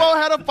invite.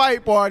 Feefo had a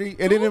fight party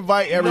and didn't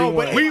invite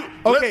everyone.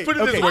 Let's put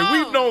it this way.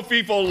 We've known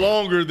Feefo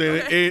longer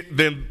than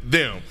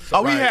them.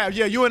 Oh, we Right? have.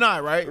 Yeah, you and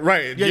I, right?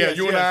 Right. Yeah, yes,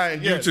 you and yes, I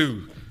and you yes.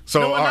 too. So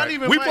No, all not right.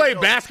 even We right, play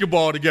though.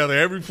 basketball together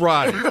every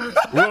Friday.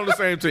 We're on the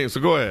same team. So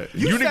go ahead.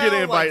 You didn't get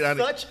an invite. Like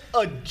such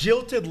a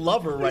jilted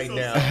lover right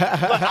now.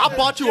 Like, I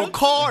bought you a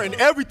car and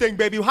everything,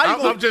 baby. How you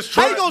gonna? I'm just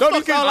How you trying- gonna Don't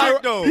suck he sound his like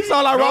dick, though? he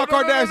sound like Rob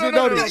No, no, no, Kardashian, no,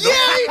 no, don't no, he? no.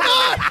 Yeah, he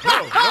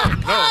does.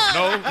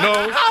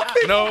 No. How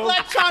people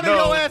black China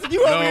your ass and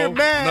you over here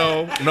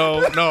mad?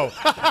 No.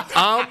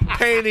 I'm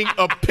painting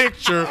a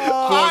picture for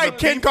right, the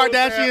Kim people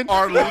Kardashian. that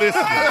are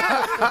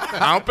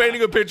listening. I'm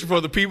painting a picture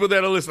for the people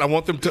that are listening. I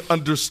want them to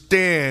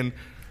understand.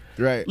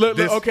 Right. look,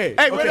 This- okay.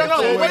 Hey, wait, no.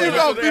 Before you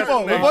go, Wait.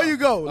 Feefo, before you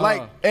go,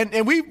 like,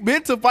 and we've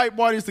been to fight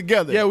parties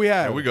together. Yeah, we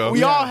have. There we go.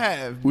 We all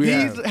have. We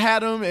He's have. had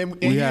them,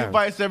 and he have.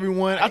 invites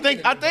everyone.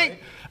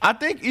 I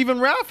think even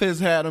Ralph has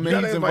had them, You and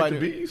gotta he's invite the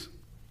invited. bees.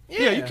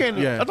 Yeah, you can't.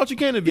 Yeah. I thought you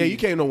came to. Yeah, you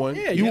came to one.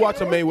 Yeah, you yeah. watched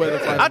a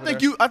Mayweather fight. I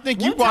think you One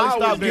probably time stopped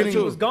was there, getting. too.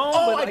 He was gone.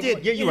 Oh, but I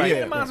did. Yeah, you're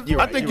right.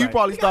 I think you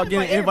probably stopped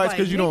getting invites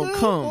because you don't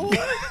come.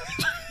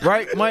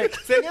 Right, Mike?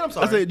 Say again, I'm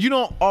sorry. I said you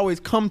don't always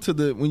come to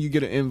when you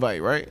get an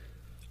invite, right?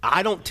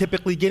 I don't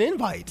typically get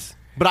invites.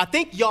 But I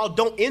think y'all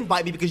don't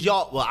invite me because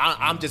y'all. Well,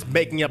 I'm just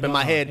making it up in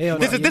my head.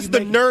 This is the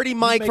making- nerdy you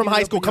Mike from making it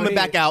high up school in your coming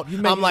back head. out. You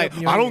making I'm it like, up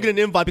in your I don't head. get an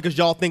invite because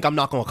y'all think I'm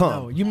not gonna come.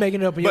 No, you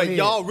making it up in your But head.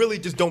 y'all really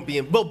just don't be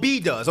in. Well, B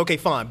does. Okay,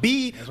 fine.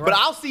 B. But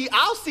I'll see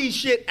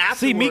shit afterwards.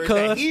 See me, that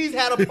cuz. he's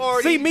had a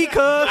party. See me, cuz.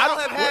 I don't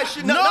have had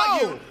shit.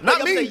 Not you. not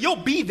I'm me. saying you'll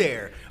be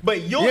there,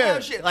 but you'll Yeah.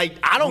 have shit. Like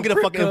I don't get a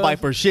fucking cuz. invite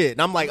for shit.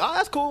 And I'm like, oh,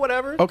 that's cool,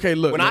 whatever. Okay,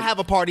 look, When look. I have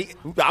a party,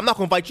 I'm not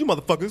gonna invite you,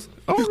 motherfuckers.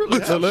 Oh,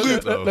 really? So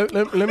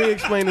let me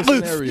explain the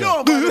scenario. You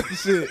don't invite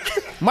us to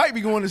shit. Might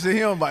be going to shit. He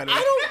don't invite us.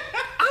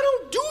 I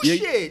don't do Yeah,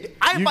 shit.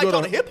 I you invite go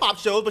y'all to- to hip hop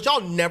shows, but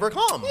y'all never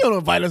come. You don't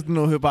invite us to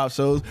no hip hop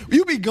shows.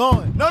 You be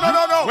gone. No. Wait,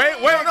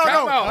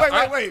 time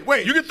out.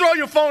 Wait. You can throw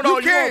your phone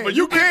all you can, want, but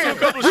you you can. can. A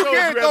couple You shows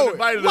can you throw haven't it.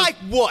 invited us. Like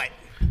what?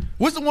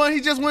 What's the one he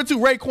just went to?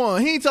 Raekwon.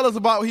 He didn't tell us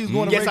about he was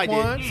going to Yes, I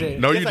Raekwon.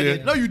 did. No, Yes, you I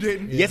didn't. No, you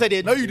didn't. Yes, I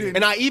did. No, you didn't.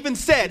 And I even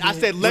said,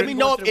 let me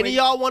know if any of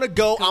y'all want to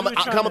go. I'm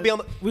gonna be on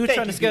the. We were Thank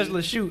trying to you, schedule B.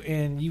 a shoot,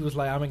 and you was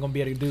like, "I ain't gonna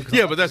be able to do." it 'cause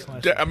Yeah, I'm but that's.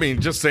 fucking I mean,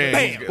 just saying.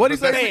 Bam. What'd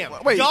he say? Bam.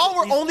 Wait. Y'all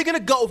were only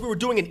gonna go if we were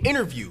doing an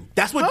interview.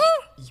 That's what.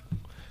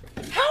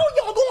 How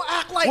y'all gonna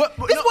act like What?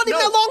 this No, wasn't even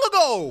no. that long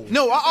ago?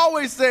 No, I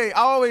always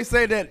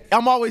say that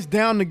I'm always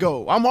down to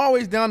go. I'm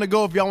always down to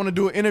go if y'all want to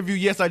do an interview.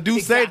 Yes, I do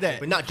say Exactly, that.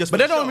 but not just But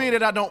for that the don't show. mean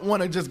that I don't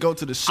want to just go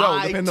to the show,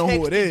 depending on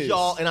who it texted is.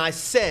 y'all and I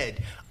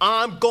said,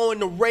 I'm going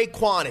to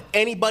Raekwon if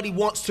anybody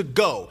wants to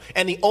go.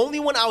 And the only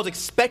one I was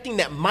expecting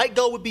that might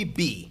go would be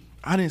B.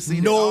 I didn't see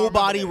that.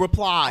 Nobody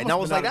replied. And I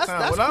was like, that's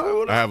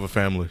cool. I have a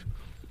family.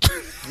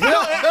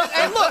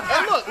 and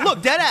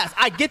look, dead ass.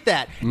 I get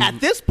that. At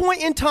this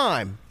point in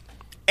time,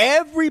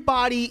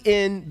 everybody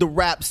in the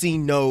rap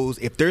scene knows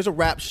if there's a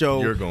rap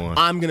show, You're going.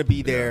 I'm gonna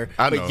be there,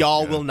 I but know,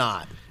 y'all yeah. will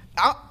not.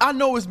 I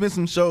know it's been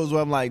some shows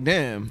where I'm like,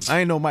 damn, I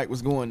ain't know Mike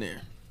was going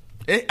there.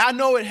 I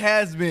know it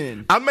has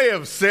been. I may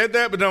have said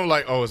that, but then I'm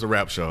like, oh, it's a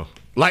rap show.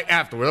 Like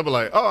afterwards, I'll be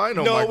like, oh, I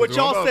know. No, Mike what was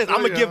y'all doing. says,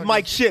 I'm gonna give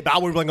Mike shit, but I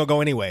wasn't gonna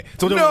go anyway.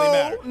 So it doesn't really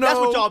matter. That's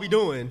what y'all be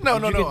doing. No.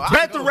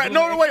 Back to rap.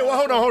 No, wait, well,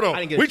 hold on. I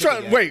didn't get We a ticket try.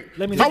 yet. Wait.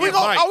 Let me Are we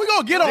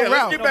gonna get on Yeah, rap?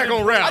 let's get back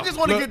on rap. I just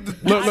want to get the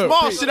look,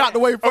 small Pete. shit out the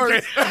way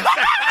first.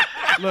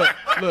 Look.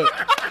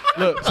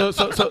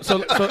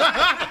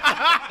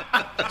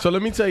 So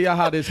let me tell y'all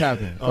how this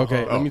happened.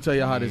 Okay, let me tell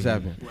y'all how this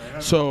happened.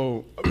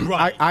 So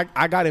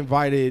I got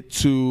invited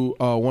to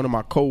one of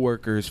my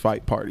coworkers'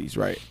 fight parties,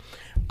 right?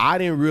 I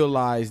didn't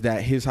realize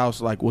that his house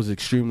like was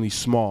extremely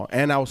small,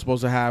 and I was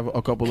supposed to have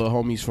a couple of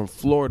homies from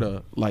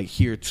Florida like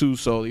here too.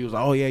 So he was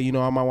like, "Oh yeah, you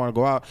know, I might want to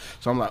go out."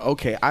 So I'm like,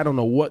 "Okay, I don't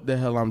know what the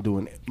hell I'm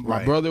doing."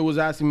 My brother was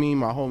asking me,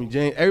 my homie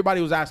James,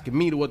 everybody was asking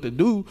me what to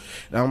do,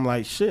 and I'm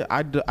like, "Shit,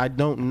 I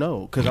don't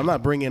know," because I'm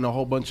not bringing a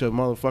whole bunch of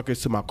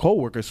motherfuckers to my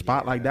coworker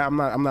spot like that. I'm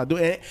not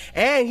doing it.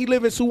 And he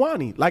live in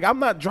Suwannee. Like I'm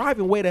not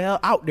driving way the hell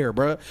out there,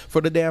 bro,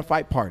 for the damn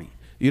fight party.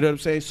 You know what I'm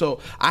saying? So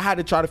I had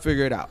to try to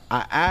figure it out.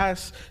 I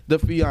asked the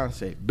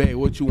fiance, babe,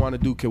 what you want to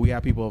do? Can we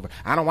have people over?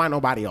 I don't want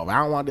nobody over. I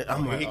don't want to.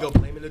 I'm like, He go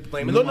blaming the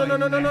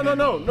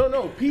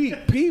no,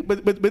 Pete,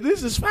 but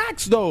this is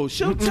facts though.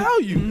 She'll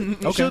tell you.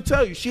 She'll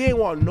tell you. She ain't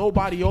want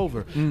nobody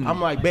over. I'm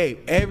like, babe,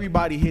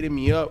 everybody hitting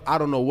me up. I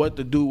don't know what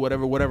to do.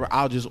 Whatever.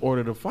 I'll just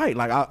order the fight.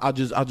 Like I'll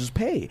just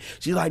pay.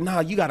 She's like,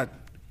 nah, you gotta.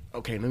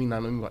 Okay, let me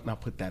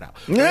not put that out.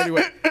 But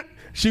anyway.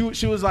 She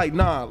was like,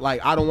 nah,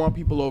 like, I don't want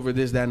people over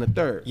this, that, and the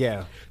third.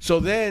 Yeah.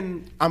 So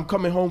then I'm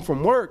coming home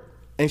from work,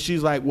 and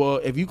she's like, well,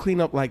 if you clean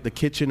up, like, the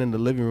kitchen and the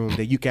living room,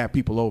 then you can have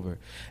people over.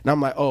 And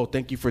I'm like, oh,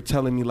 thank you for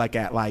telling me, like,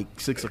 at, like,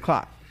 6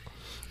 o'clock.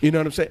 You know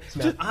what I'm saying?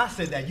 Now, I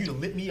said that you'd have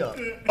lit me up.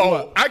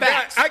 Oh, I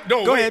got it.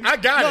 I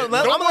got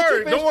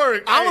it. Don't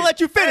worry. I'm gonna let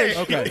you finish.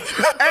 Okay.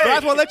 But I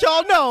just want to let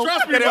y'all know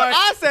Trust me, that if Mike.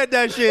 I said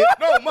that shit,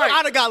 No, Mike.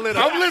 I'd have got lit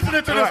up. I'm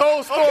listening to this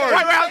whole story. And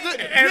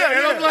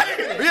I'm like,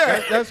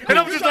 That's cool. and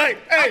I'm just like,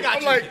 hey, got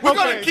I'm you. like, We're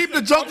gonna keep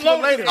the jokes for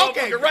later.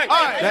 Okay, right.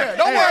 All right, yeah.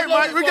 Don't worry,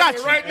 Mike. We got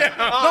you. Right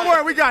now. Don't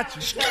worry, we got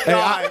you. You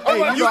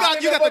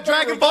got the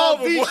Dragon Ball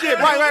Z shit.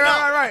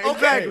 Right.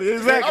 Exactly.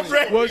 I'm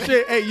ready. Well,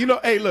 shit,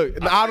 hey, look,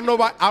 I don't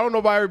know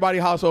about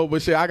everybody's household,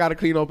 but shit, I got to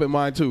clean up in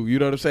mine too. You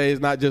know what I'm saying?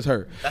 It's not just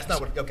her. That's not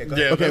what. Okay, go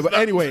Yeah, ahead. Okay, but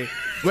anyway,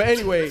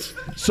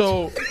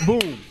 so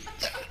boom,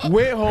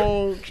 went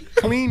home,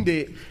 cleaned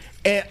it,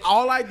 and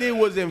all I did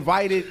was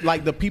invited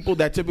like the people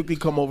that typically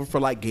come over for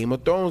like Game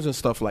of Thrones and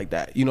stuff like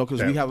that. You know,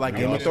 because we have like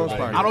Game of Thrones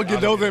parties. I don't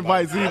get those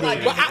invites either.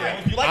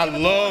 I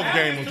love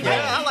Game of Thrones.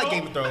 Yeah, I like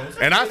Game of Thrones.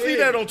 And I see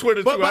that on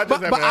Twitter too.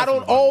 But I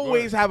don't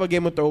always have a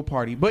Game of Thrones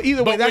party. But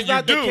either way, But that's when you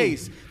not the do,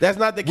 case. That's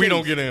not the case. We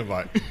don't get an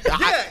invite.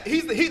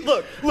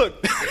 Yeah, look.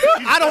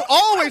 I don't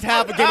always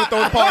have a Game of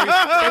Thrones party,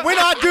 and when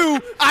I do,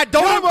 I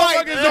don't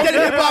invite the Dead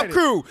Hip Hop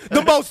crew,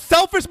 the most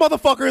selfish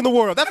motherfucker in the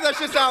world. That's what that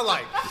shit sound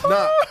like.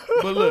 Nah,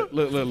 but look.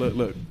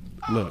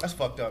 That's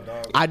fucked up,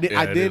 dog. I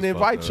Yeah, it didn't is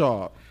invite fucked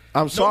y'all.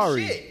 I'm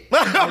sorry. Shit.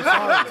 I'm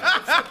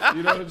sorry.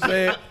 You know what I'm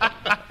saying?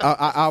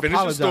 I Finish the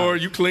apologize.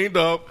 story. You cleaned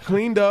up.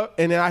 Cleaned up,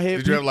 and then I hit.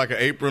 Did you have like an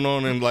apron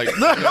on and like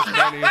money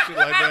and shit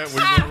like that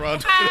when you went around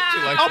doing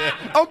shit like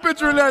that? I'm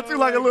picturing that too,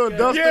 like a little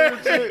duster Yeah,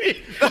 and shit.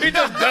 he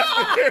just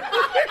dusted it.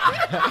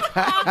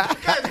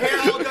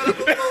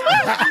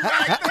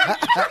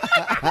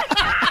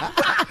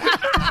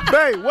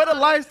 Hey, where the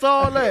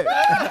Lysol at?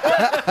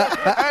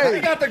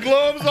 He got the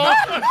gloves on.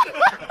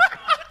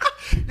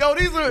 Yo,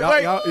 these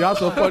are Y'all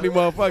so funny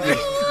motherfuckers.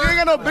 You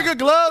ain't got no bigger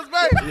gloves,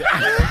 man.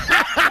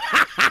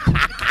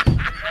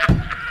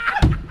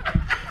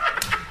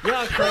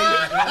 Y'all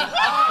crazy, man.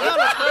 Y'all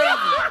are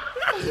crazy.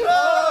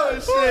 Oh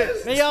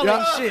shit. Man, y'all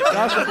ain't shit.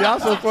 Y'all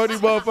so funny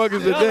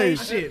motherfuckers Y'all today. ain't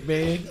shit,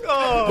 man.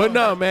 But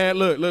no, man,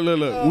 look.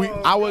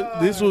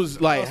 This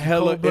was like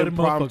hella cold-blooded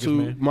impromptu.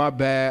 motherfuckers, man. My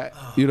bad.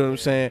 You know what I'm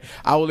saying?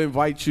 I will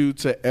invite you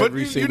to But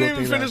every you single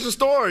didn't even thing. finish the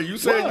story. You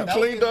said you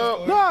cleaned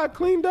up. No, I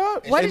cleaned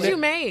up. What And did you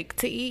then- make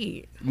to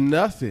eat?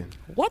 Nothing.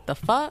 What the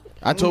fuck?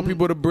 I told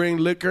people to bring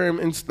liquor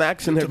and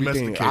snacks and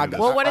everything. Domesticated.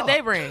 Well, what did they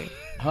bring?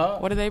 Huh?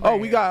 What did they bring? Oh,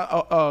 we got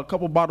a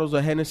couple bottles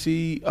of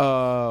Hennessy.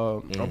 I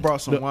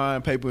brought some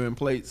wine, paper, and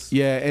plates.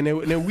 Yeah, and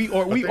then we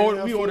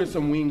ordered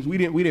some wings. We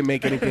didn't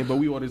make anything, but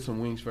we ordered some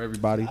wings for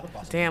everybody.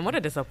 Damn, what a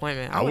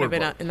disappointment. I would have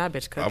been in that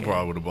bitch I cooking.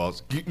 probably would have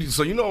bought.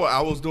 So you know what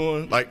I was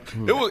doing? Like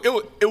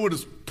it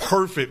was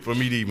perfect for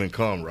me to even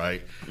come,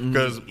 right?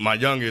 Because my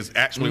youngest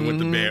actually went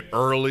to bed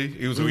early.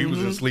 He was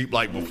asleep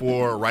like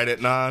before, right at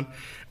 9.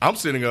 I'm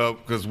sitting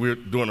up because we're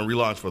doing a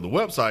relaunch for the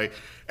website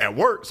at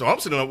work, so I'm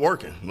sitting up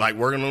working on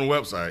the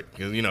website,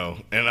 because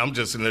and I'm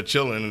just sitting there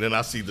chilling, and then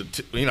I see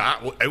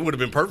it would have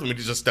been perfect for me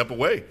to just step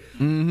away,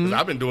 because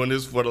I've been doing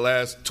this for the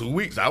last 2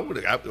 weeks. I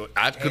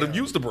could have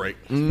used the break.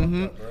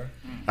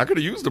 I could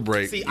have used the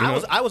break. See, I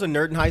was a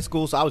nerd in high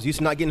school, so I was used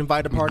to not getting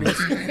invited to parties,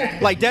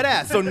 like dead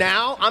ass. So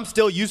now I'm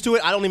still used to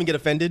it. I don't even get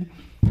offended.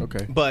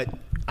 Okay. But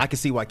I can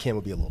see why Kim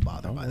would be a little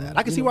bothered by that.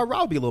 I can see why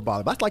Rob would be a little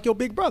bothered. That's like your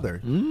big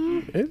brother.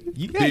 You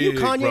Big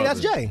Kanye, brother. that's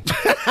Jay.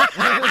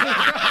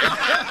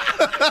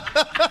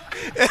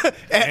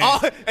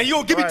 And you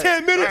gonna give me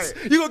 10 minutes?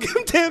 You gonna give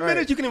him 10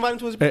 minutes? You can invite him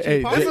to his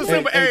Hey, party. This is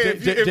simple. Hey,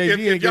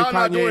 Jay-Z if y'all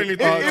not doing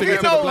anything,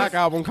 tickets to the Black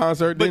Album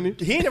concert, didn't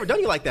But he ain't never done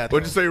you like that.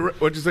 What'd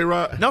you say,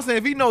 Rod? Now I'm saying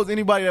if he knows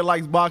anybody that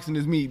likes boxing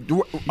is me.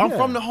 I'm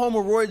from the home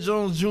of Roy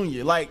Jones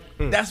Jr. Like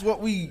that's what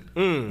we.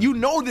 You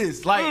know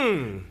this. Like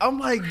I'm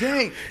like,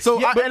 dang. So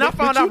Yeah, but I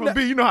found you out from know-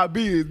 B. You know how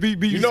B is. B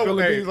know,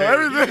 spilling hey, beans on hey,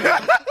 everything.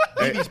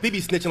 BB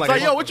snitching like It's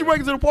like, a yo, what you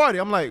bringing to the party?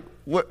 I'm like,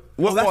 what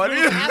That's party?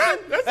 really what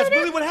happened? That's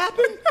really what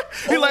happened?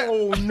 He like,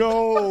 oh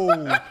no.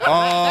 That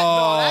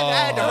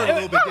had to hurt a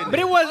little bit, didn't But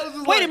it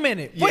was. Wait a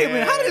minute. How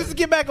did this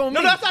get back on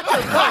me? No, that's not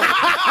your fault.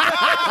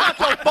 That's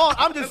not your fault.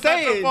 I'm just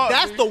saying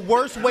that's the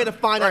worst way to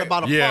find out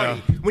about a Yeah.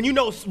 party. When you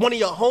know one of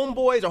your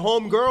homeboys or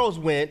homegirls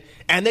went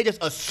and they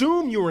just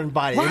assume you were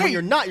invited. And when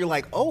you're not, you're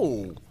like,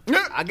 oh,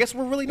 I guess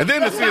we're really not. And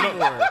then to see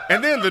it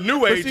and then the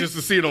new age is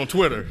to see it on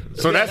Twitter.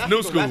 So that's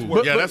new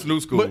school. That's new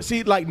school. But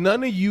see, like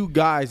none of you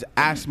guys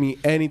asked me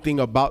anything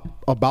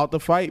about the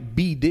fight.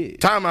 B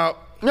did. Time out.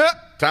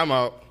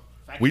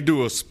 We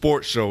do a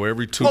sports show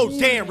every Tuesday. Oh,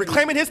 damn,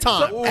 reclaiming his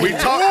time. We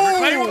talk.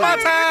 Reclaiming my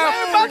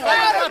time. What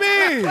that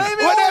mean?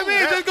 What that mean?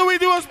 Just because we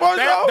do a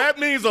sports show? That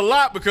means a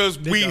lot because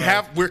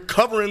we're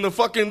covering the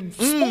fucking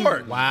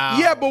sport. Wow.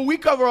 Yeah, but we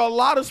cover a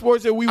lot of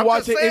sports that we I'm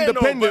watch just it saying,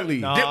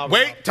 independently.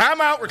 Wait,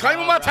 time out.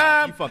 Reclaiming my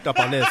time. You fucked up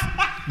on this.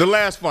 The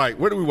last fight.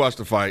 Where did we watch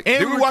the fight? And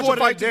Did we watch the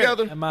recorded fight it there.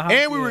 together? At my house,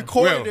 And we yeah.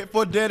 recorded Well, it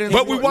for Dead and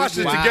But we Sports. watched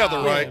it together,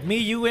 right? Me,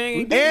 you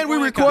ain't. And we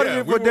recorded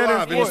it we for were Dead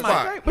live and in the Sports.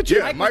 spot. But you-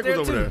 Yeah, Mike was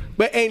over there.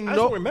 But ain't I no.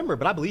 don't remember,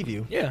 but I believe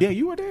you. Yeah. Yeah,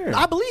 you were there.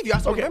 I believe you. I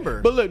still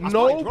remember. But look, I was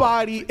probably drunk.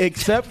 nobody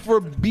except for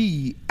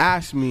B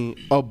asked me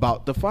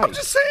about the fight. I'm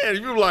just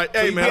saying. You were like,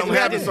 hey, So man, I'm we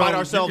had having to something. invite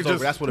ourselves over.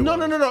 That's what it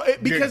was. No.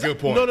 Because Good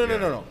point,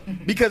 no.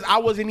 Because I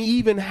wasn't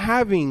even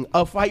having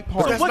a fight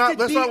party.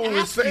 That's not what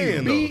we're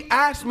saying, B though.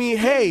 asked me,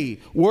 "Hey,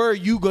 where are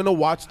you gonna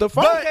watch the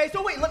fight?" Okay,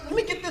 so wait, let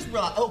me get this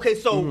right. Okay,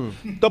 so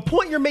the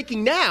point you're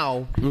making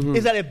now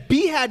is that if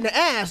B hadn't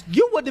asked,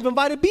 you wouldn't have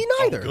invited B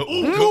neither.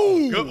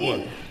 Good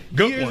one.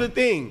 Here's the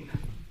thing: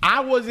 I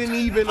wasn't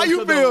even How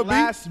you until feel, the B?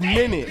 last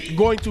minute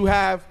going to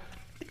have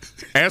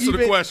Answer the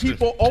even question.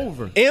 people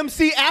over.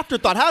 MC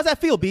afterthought. How does that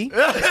feel, B?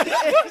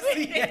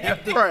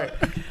 Right.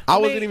 I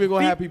wasn't even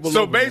going to have people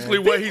So over. basically,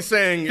 man. what he's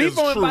saying is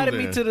Feefo true. invited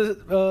me then. to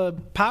the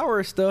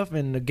Power stuff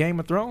and the Game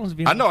of Thrones.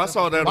 I know. I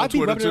saw that Why on be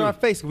Twitter rubbing it in too. our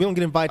face? We don't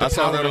get invited I to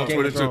saw Power that on Game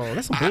Twitter of too. Thrones.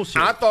 That's some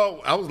bullshit. I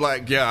thought I was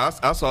like, yeah.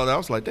 I saw that. I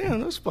was like,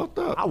 damn, that's fucked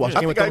up. I watch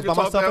Game of Thrones by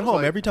myself at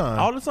home every time.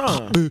 All the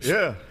time.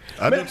 Yeah,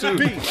 I do too.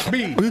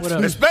 B.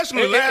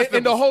 Especially the last.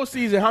 In the whole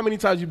season, how many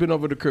times you been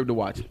over the crib to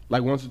watch it?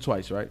 Like once or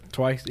twice, right?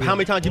 Twice. How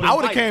many times you been I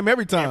would have invited? came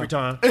every time. Every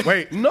time.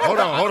 Wait, No, hold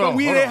on.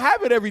 We didn't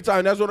have it every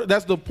time.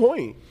 That's the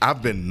point.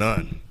 I've been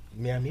none.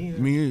 Yeah,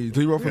 Me,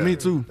 0 for me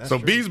too. So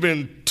B's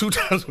been 2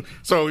 times.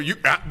 So you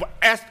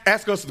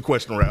ask us the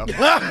question, Ralph.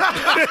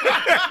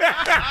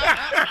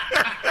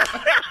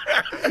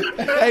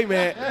 Hey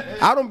man,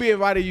 I don't be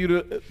inviting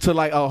you to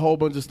like a whole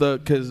bunch of stuff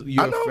because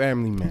you're I know. a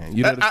family man.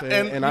 You know what I'm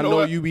saying? and And I you know know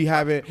what? you be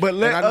having. But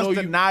let and I us know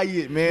deny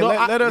it, man. No,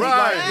 let us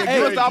right. like, Hey,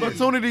 give us the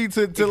opportunity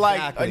to like,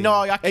 Exactly. no,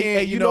 I can't.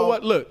 Hey, you know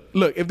what? Look.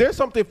 If there's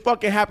something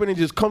fucking happening,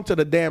 just come to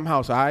the damn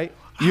house. All right.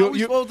 How we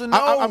supposed to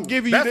know? I'm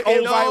giving you That's the old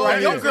invite school.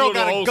 right Your here. girl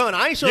got a gun.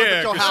 I ain't showing up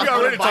at your 'cause house she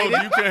already told you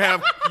uninvited. you can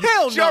have.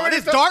 Hell she no. already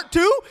It's told- dark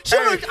too? Hey.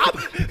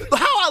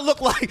 How I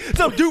look like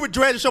some dude with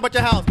dreads to show up at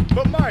your house.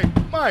 But Mike,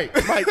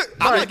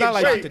 I'm not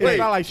like it's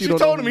not like she don't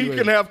told know him who he you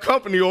can is. have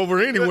company over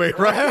anyway,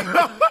 right?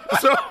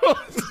 So,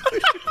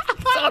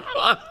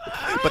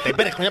 But they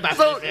better clean up after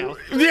so themselves.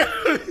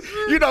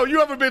 yeah,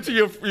 you ever been to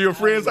your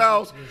friend's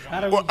house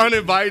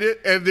uninvited,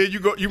 and then you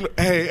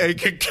hey,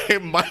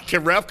 can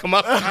Raph come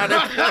outside?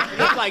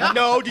 It's like,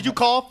 no, did you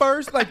call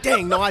first? Like,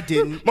 dang, no, I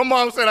didn't. My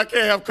mom said I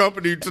can't have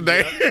company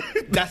today.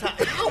 That's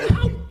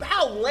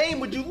how lame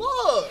would you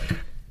look?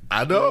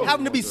 I know.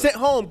 Having to be sent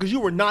home because you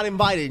were not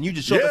invited and you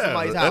just showed up at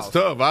somebody's house. That's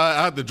tough.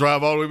 I have to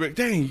drive all the way back.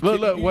 Dang.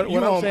 Look, what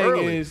I'm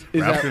saying is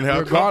that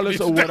regardless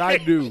of what I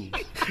do,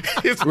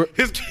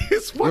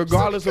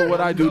 regardless of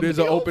what I do, there's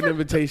an open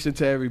invitation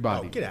to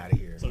everybody. Get out of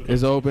here.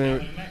 It's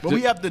open. But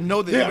we have to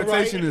know the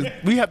invitation is.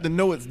 We have to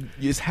know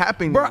it's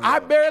happening. Bro, I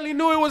barely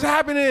knew it was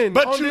happening.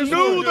 But you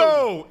knew,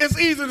 though. It's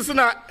easy to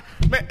not.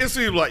 Man, it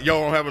seems like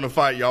y'all having a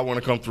fight. Y'all want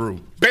to come through.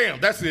 Bam,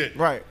 that's it.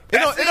 Right. It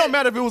don't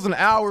matter if it was an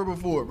hour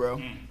before,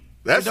 bro.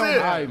 That's it. All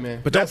right,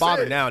 man. But don't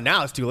bother now.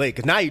 Now it's too late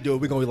because now you do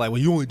it. We're going to be like,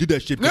 well, you only did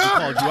that shit because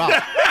we called you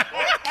out.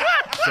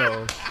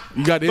 So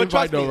You got the But invite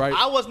trust though, me, right?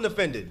 I wasn't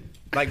offended.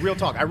 Like, real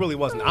talk, I really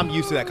wasn't. I'm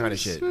used to that kind of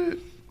shit.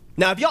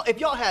 Now, if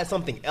y'all had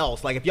something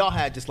else, like if y'all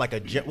had just like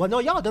well, no,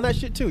 y'all done that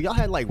shit too. Y'all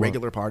had like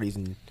regular parties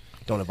and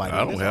don't invite me.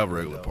 I don't have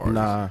regular parties.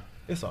 Nah.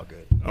 It's all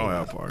good. I don't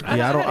have parties.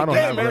 Yeah, I don't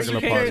have man, regular you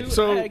came parties. to-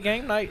 So- I had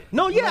game night.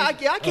 No, yeah,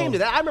 I came to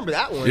that. I remember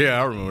that one.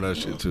 Yeah, I remember that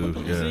shit too.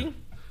 Yeah. See?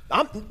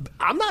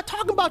 I'm not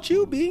talking about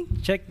you, B.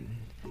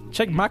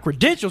 Check my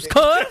credentials,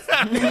 cuz.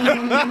 I'm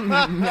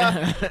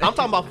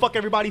talking about fuck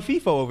everybody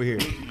Feefo over here.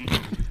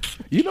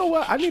 You know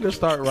what? I need to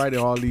start writing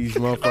all these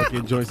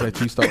motherfucking joints that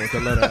you start with the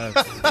letter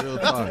F. Real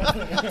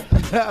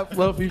talk.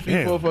 Fluffy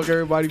FIFO, fuck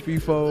everybody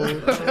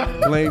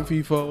FIFO, blame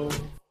FIFO.